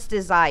heart's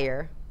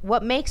desire?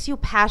 What makes you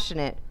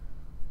passionate?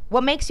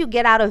 What makes you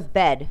get out of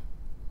bed?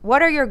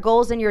 What are your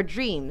goals and your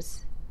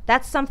dreams?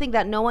 That's something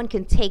that no one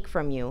can take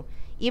from you.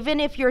 Even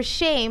if you're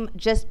shame,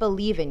 just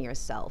believe in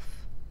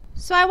yourself.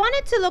 So I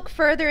wanted to look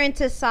further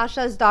into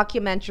Sasha's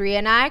documentary,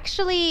 and I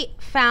actually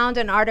found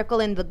an article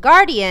in The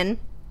Guardian,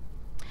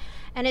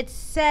 and it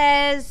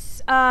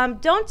says,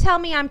 don't tell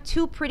me I'm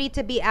too pretty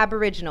to be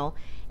Aboriginal.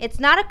 It's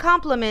not a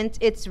compliment,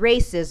 it's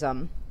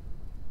racism.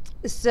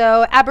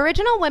 So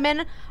Aboriginal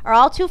women are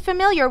all too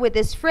familiar with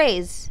this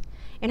phrase.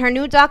 In her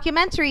new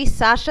documentary,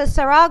 Sasha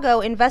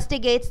Sarago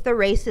investigates the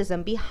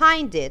racism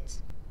behind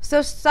it.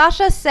 So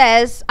Sasha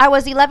says, I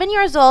was 11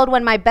 years old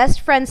when my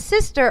best friend's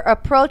sister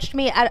approached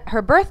me at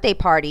her birthday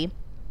party.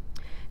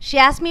 She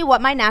asked me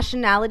what my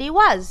nationality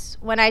was.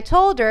 When I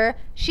told her,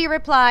 she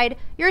replied,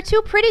 "You're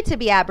too pretty to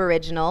be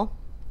Aboriginal."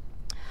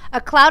 A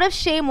cloud of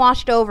shame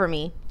washed over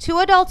me. Two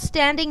adults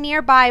standing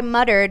nearby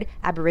muttered,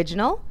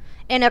 "Aboriginal?"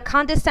 in a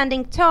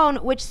condescending tone,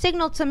 which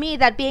signaled to me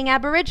that being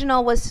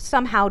Aboriginal was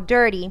somehow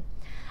dirty.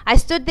 I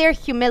stood there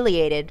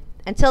humiliated.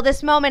 Until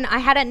this moment, I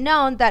hadn't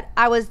known that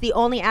I was the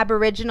only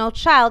Aboriginal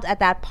child at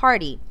that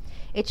party.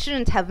 It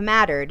shouldn't have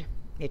mattered.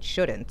 It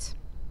shouldn't.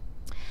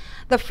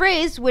 The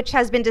phrase, which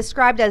has been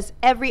described as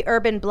every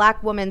urban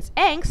black woman's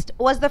angst,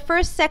 was the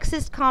first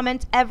sexist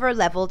comment ever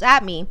leveled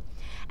at me,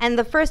 and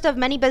the first of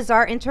many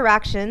bizarre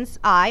interactions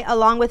I,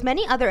 along with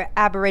many other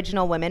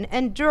Aboriginal women,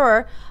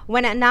 endure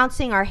when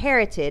announcing our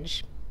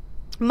heritage.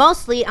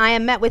 Mostly, I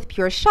am met with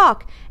pure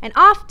shock, and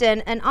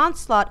often an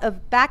onslaught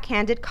of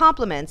backhanded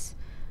compliments.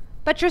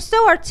 But you're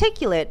so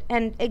articulate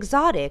and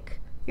exotic.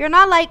 You're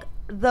not like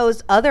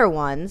those other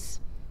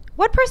ones.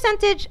 What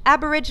percentage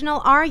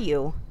Aboriginal are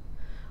you?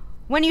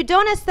 When you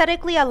don't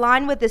aesthetically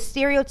align with the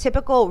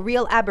stereotypical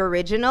real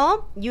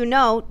Aboriginal, you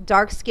know,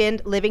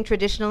 dark-skinned, living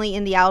traditionally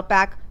in the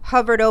outback,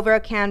 hovered over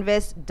a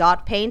canvas,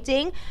 dot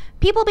painting,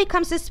 people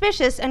become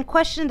suspicious and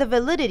question the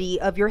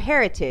validity of your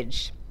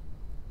heritage.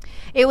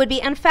 It would be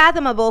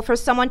unfathomable for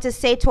someone to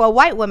say to a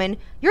white woman,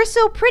 "You're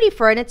so pretty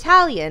for an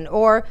Italian,"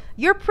 or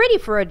 "You're pretty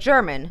for a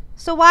German."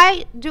 So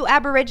why do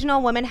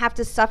Aboriginal women have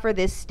to suffer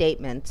this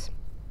statement?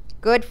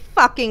 Good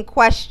fucking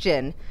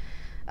question.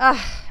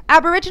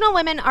 Aboriginal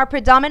women are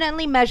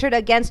predominantly measured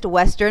against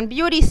Western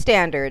beauty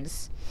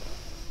standards,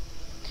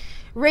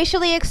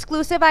 racially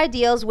exclusive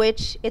ideals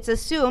which, it's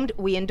assumed,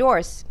 we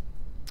endorse.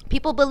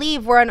 People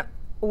believe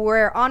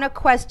we're on a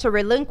quest to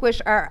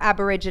relinquish our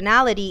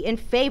Aboriginality in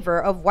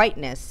favor of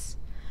whiteness.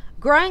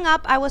 Growing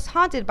up, I was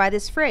haunted by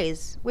this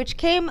phrase, which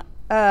came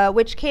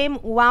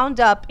wound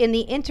up in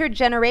the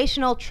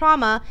intergenerational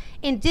trauma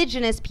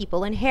Indigenous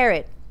people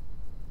inherit.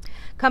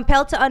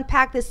 Compelled to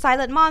unpack this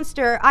silent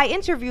monster, I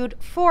interviewed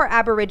 4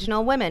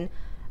 Aboriginal women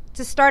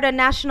to start a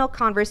national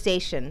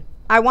conversation.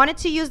 I wanted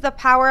to use the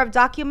power of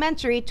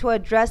documentary to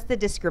address the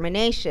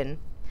discrimination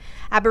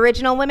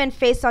Aboriginal women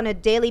face on a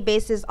daily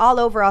basis all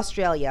over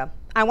Australia.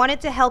 I wanted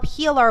to help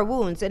heal our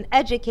wounds and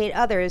educate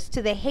others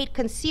to the hate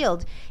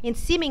concealed in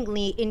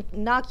seemingly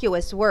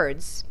innocuous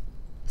words.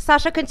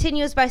 Sasha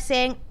continues by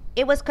saying,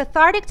 "It was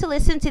cathartic to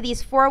listen to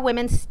these 4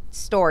 women's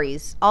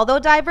stories. Although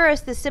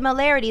diverse, the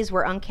similarities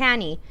were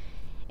uncanny.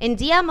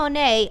 India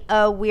Monet,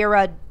 a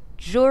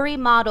Wiradjuri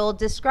model,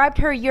 described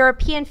her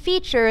European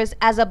features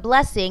as a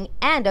blessing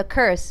and a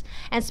curse,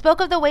 and spoke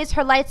of the ways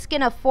her light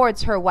skin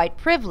affords her white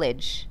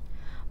privilege.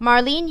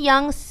 Marlene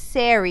Young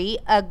Seri,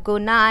 a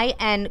Gunai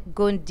and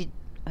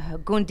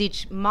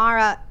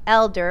Gunditjmara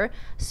elder,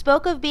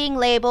 spoke of being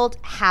labeled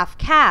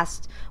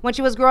half-caste when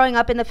she was growing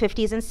up in the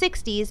 50s and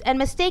 60s and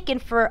mistaken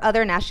for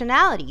other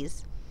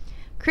nationalities.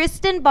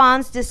 Kristen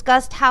Bonds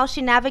discussed how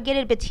she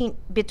navigated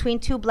between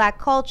 2 black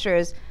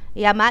cultures,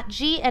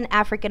 Yamatji and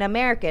African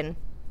American.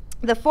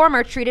 The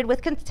former treated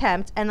with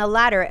contempt and the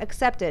latter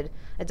accepted,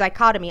 a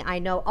dichotomy I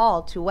know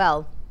all too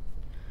well.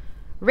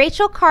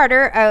 Rachel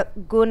Carter, a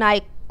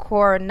Gunai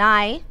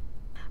Kornai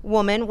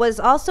woman,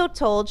 was also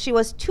told she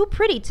was too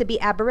pretty to be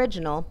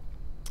Aboriginal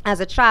as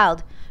a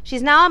child.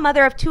 She's now a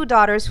mother of 2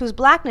 daughters whose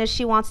blackness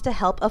she wants to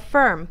help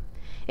affirm.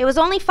 It was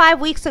only 5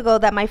 weeks ago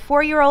that my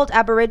 4-year-old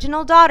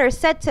Aboriginal daughter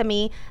said to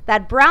me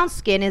that brown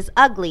skin is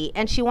ugly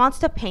and she wants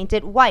to paint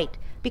it white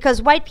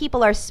because white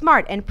people are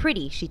smart and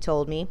pretty, she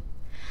told me.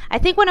 I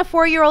think when a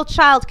 4-year-old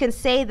child can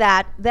say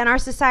that, then our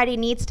society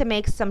needs to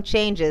make some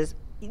changes.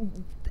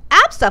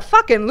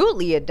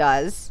 Abso-fucking-lutely it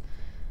does.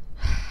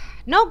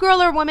 No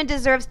girl or woman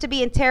deserves to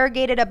be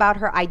interrogated about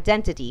her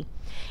identity.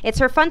 It's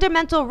her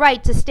fundamental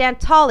right to stand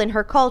tall in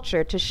her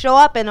culture, to show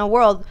up in the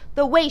world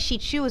the way she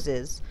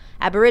chooses.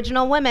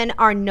 Aboriginal women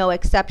are no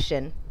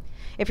exception.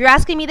 If you're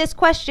asking me this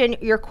question,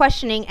 you're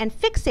questioning and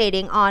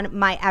fixating on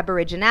my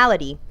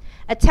Aboriginality,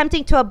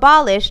 attempting to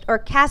abolish or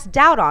cast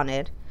doubt on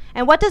it.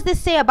 And what does this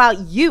say about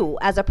you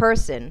as a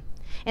person?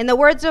 In the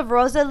words of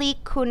Rosalie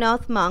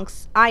Kunoth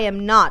Monks, I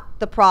am not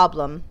the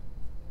problem.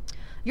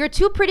 You're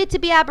too pretty to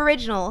be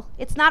Aboriginal.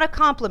 It's not a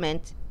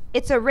compliment.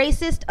 It's a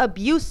racist,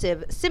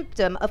 abusive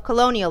symptom of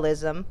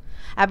colonialism.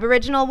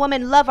 Aboriginal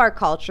women love our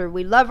culture.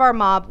 We love our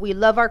mob. We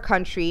love our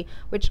country,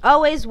 which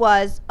always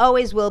was,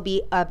 always will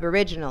be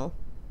Aboriginal.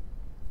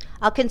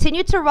 I'll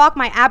continue to rock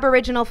my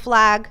Aboriginal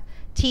flag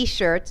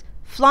t-shirt,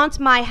 flaunt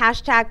my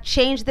hashtag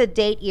change the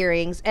date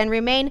earrings, and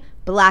remain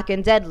black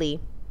and deadly.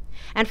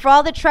 And for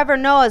all the Trevor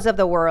Noahs of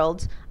the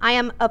world, I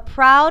am a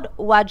proud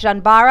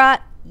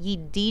Wajanbara,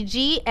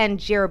 Yidiji, and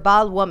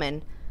Jirbal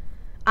woman.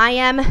 I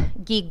am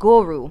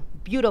Giguru,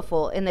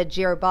 beautiful in the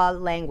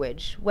Jirbal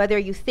language, whether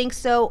you think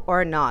so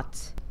or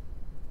not.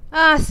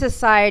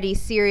 Society,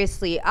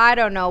 seriously, I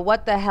don't know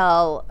what the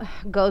hell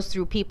goes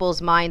through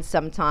people's minds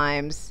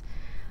sometimes,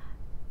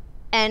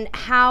 and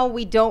how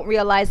we don't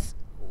realize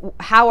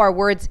how our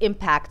words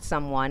impact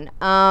someone.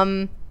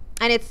 And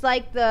it's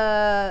like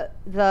the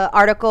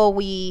article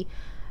we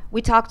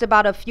talked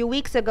about a few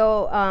weeks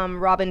ago,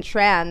 Robin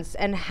Trans,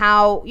 and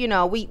how, you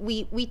know,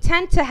 we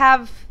tend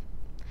to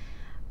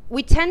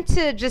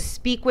just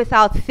speak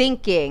without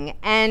thinking.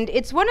 And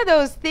it's one of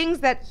those things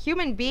that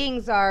human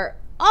beings are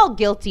all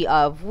guilty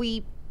of.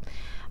 We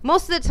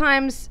most of the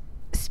times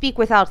speak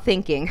without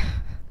thinking.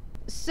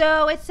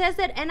 So it says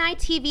that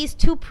NITV's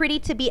Too Pretty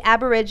to Be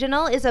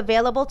Aboriginal is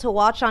available to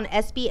watch on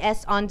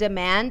SBS On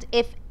Demand.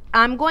 If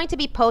I'm going to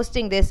be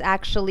posting this,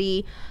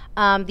 actually,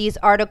 these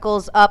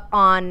articles up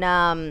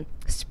on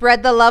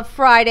Spread the Love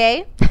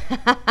Friday.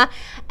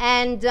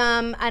 and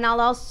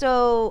I'll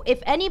also,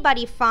 if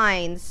anybody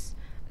finds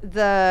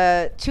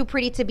the Too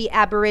Pretty to Be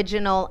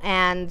Aboriginal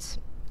and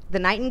the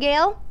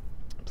Nightingale,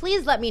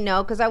 please let me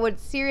know, because I would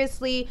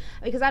seriously,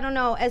 because I don't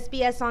know,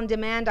 SBS On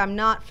Demand, I'm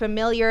not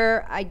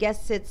familiar. I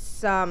guess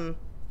it's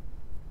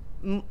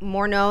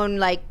more known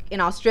like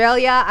in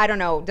Australia. I don't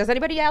know. Does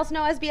anybody else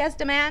know SBS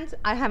Demand?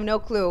 I have no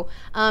clue.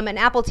 And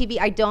Apple TV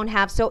I don't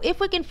have. So if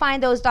we can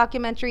find those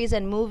documentaries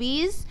and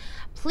movies,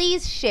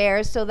 please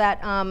share so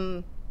that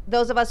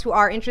those of us who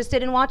are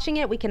interested in watching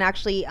it, we can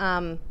actually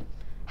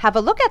have a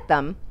look at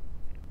them.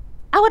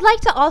 I would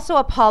like to also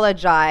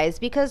apologize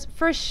because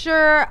for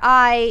sure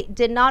I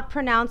did not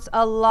pronounce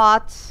a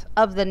lot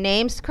of the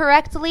names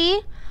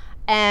correctly.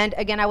 And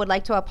again, I would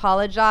like to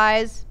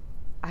apologize.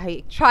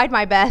 I tried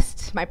my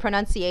best. My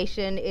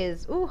pronunciation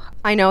is,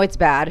 I know it's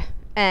bad.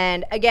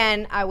 And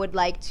again, I would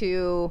like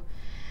to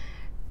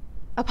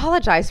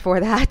apologize for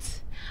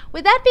that.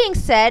 With that being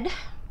said,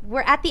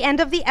 we're at the end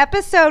of the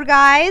episode,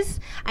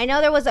 guys. I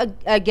know there was,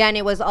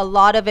 it was a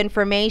lot of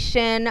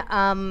information.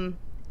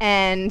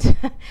 And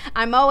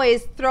I'm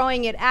always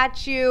throwing it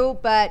at you,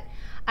 but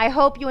I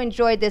hope you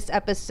enjoyed this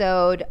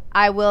episode.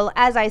 I will,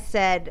 as I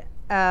said,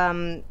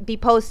 be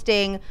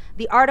posting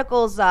the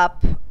articles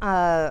up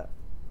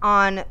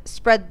on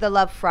Spread the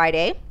Love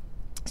Friday,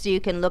 so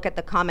you can look at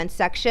the comment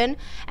section.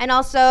 And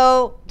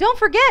also, don't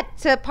forget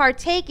to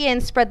partake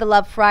in Spread the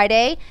Love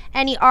Friday.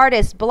 Any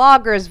artists,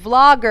 bloggers,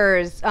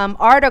 vloggers,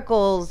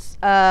 articles,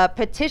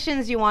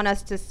 petitions you want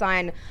us to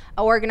sign,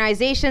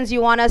 organizations you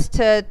want us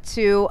to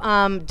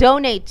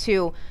donate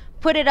to,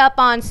 put it up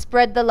on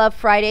Spread the Love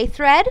Friday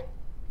thread.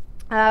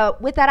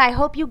 With that, I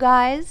hope you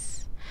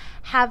guys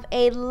have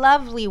a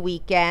lovely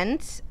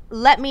weekend.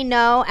 Let me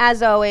know,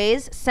 as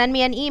always, send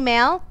me an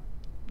email.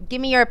 Give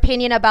me your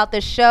opinion about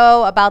the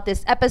show, about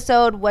this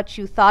episode, what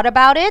you thought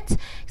about it.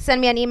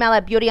 Send me an email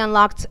at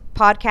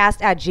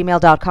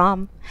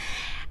beautyunlockedpodcast@gmail.com.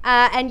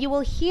 And you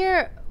will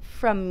hear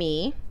from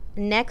me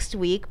next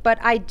week, but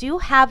I do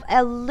have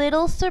a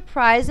little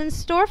surprise in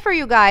store for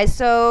you guys,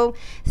 so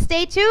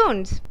stay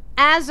tuned.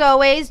 As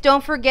always,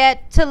 don't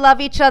forget to love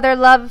each other,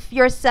 love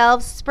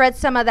yourselves, spread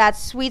some of that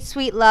sweet,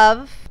 sweet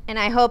love, and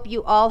I hope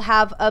you all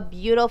have a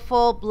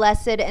beautiful,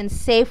 blessed, and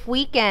safe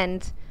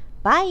weekend.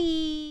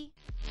 Bye.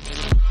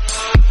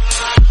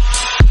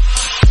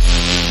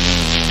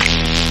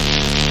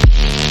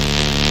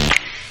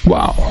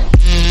 Wow.